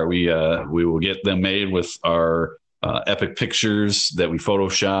 Yeah, we are. We will get them made with our epic pictures that we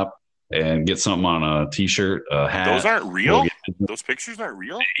Photoshop and get something on a t-shirt, a hat. Those aren't real? Those pictures aren't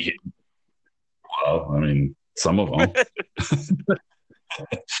real? Well, I mean, some of them.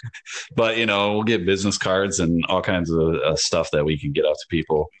 But, you know, we'll get business cards and all kinds of stuff that we can get out to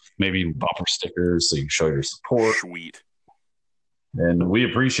people. Maybe bumper stickers so you can show your support. Sweet. And we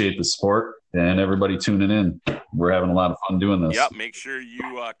appreciate the support and everybody tuning in. We're having a lot of fun doing this. Yep. Make sure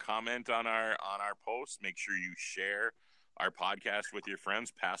you comment on our posts. Make sure you share our podcast with your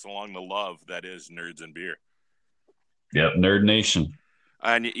friends. Pass along the love that is Nerds and Beer. Yep. Nerd Nation.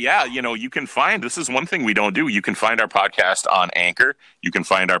 And yeah, you know, you can find, this is one thing we don't do. You can find our podcast on Anchor. You can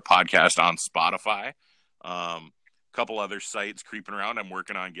find our podcast on Spotify. A couple other sites creeping around. I'm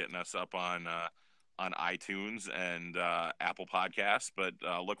working on getting us up on iTunes and Apple Podcasts, but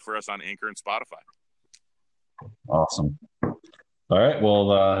look for us on Anchor and Spotify. Awesome. All right.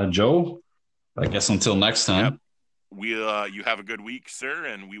 Well, Joe, I guess until next time. Yep. You have a good week, sir,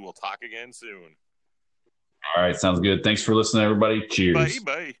 and we will talk again soon. All right, sounds good. Thanks for listening, everybody. Cheers.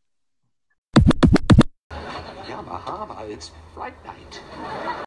 Bye. Yabba habba, it's fright night.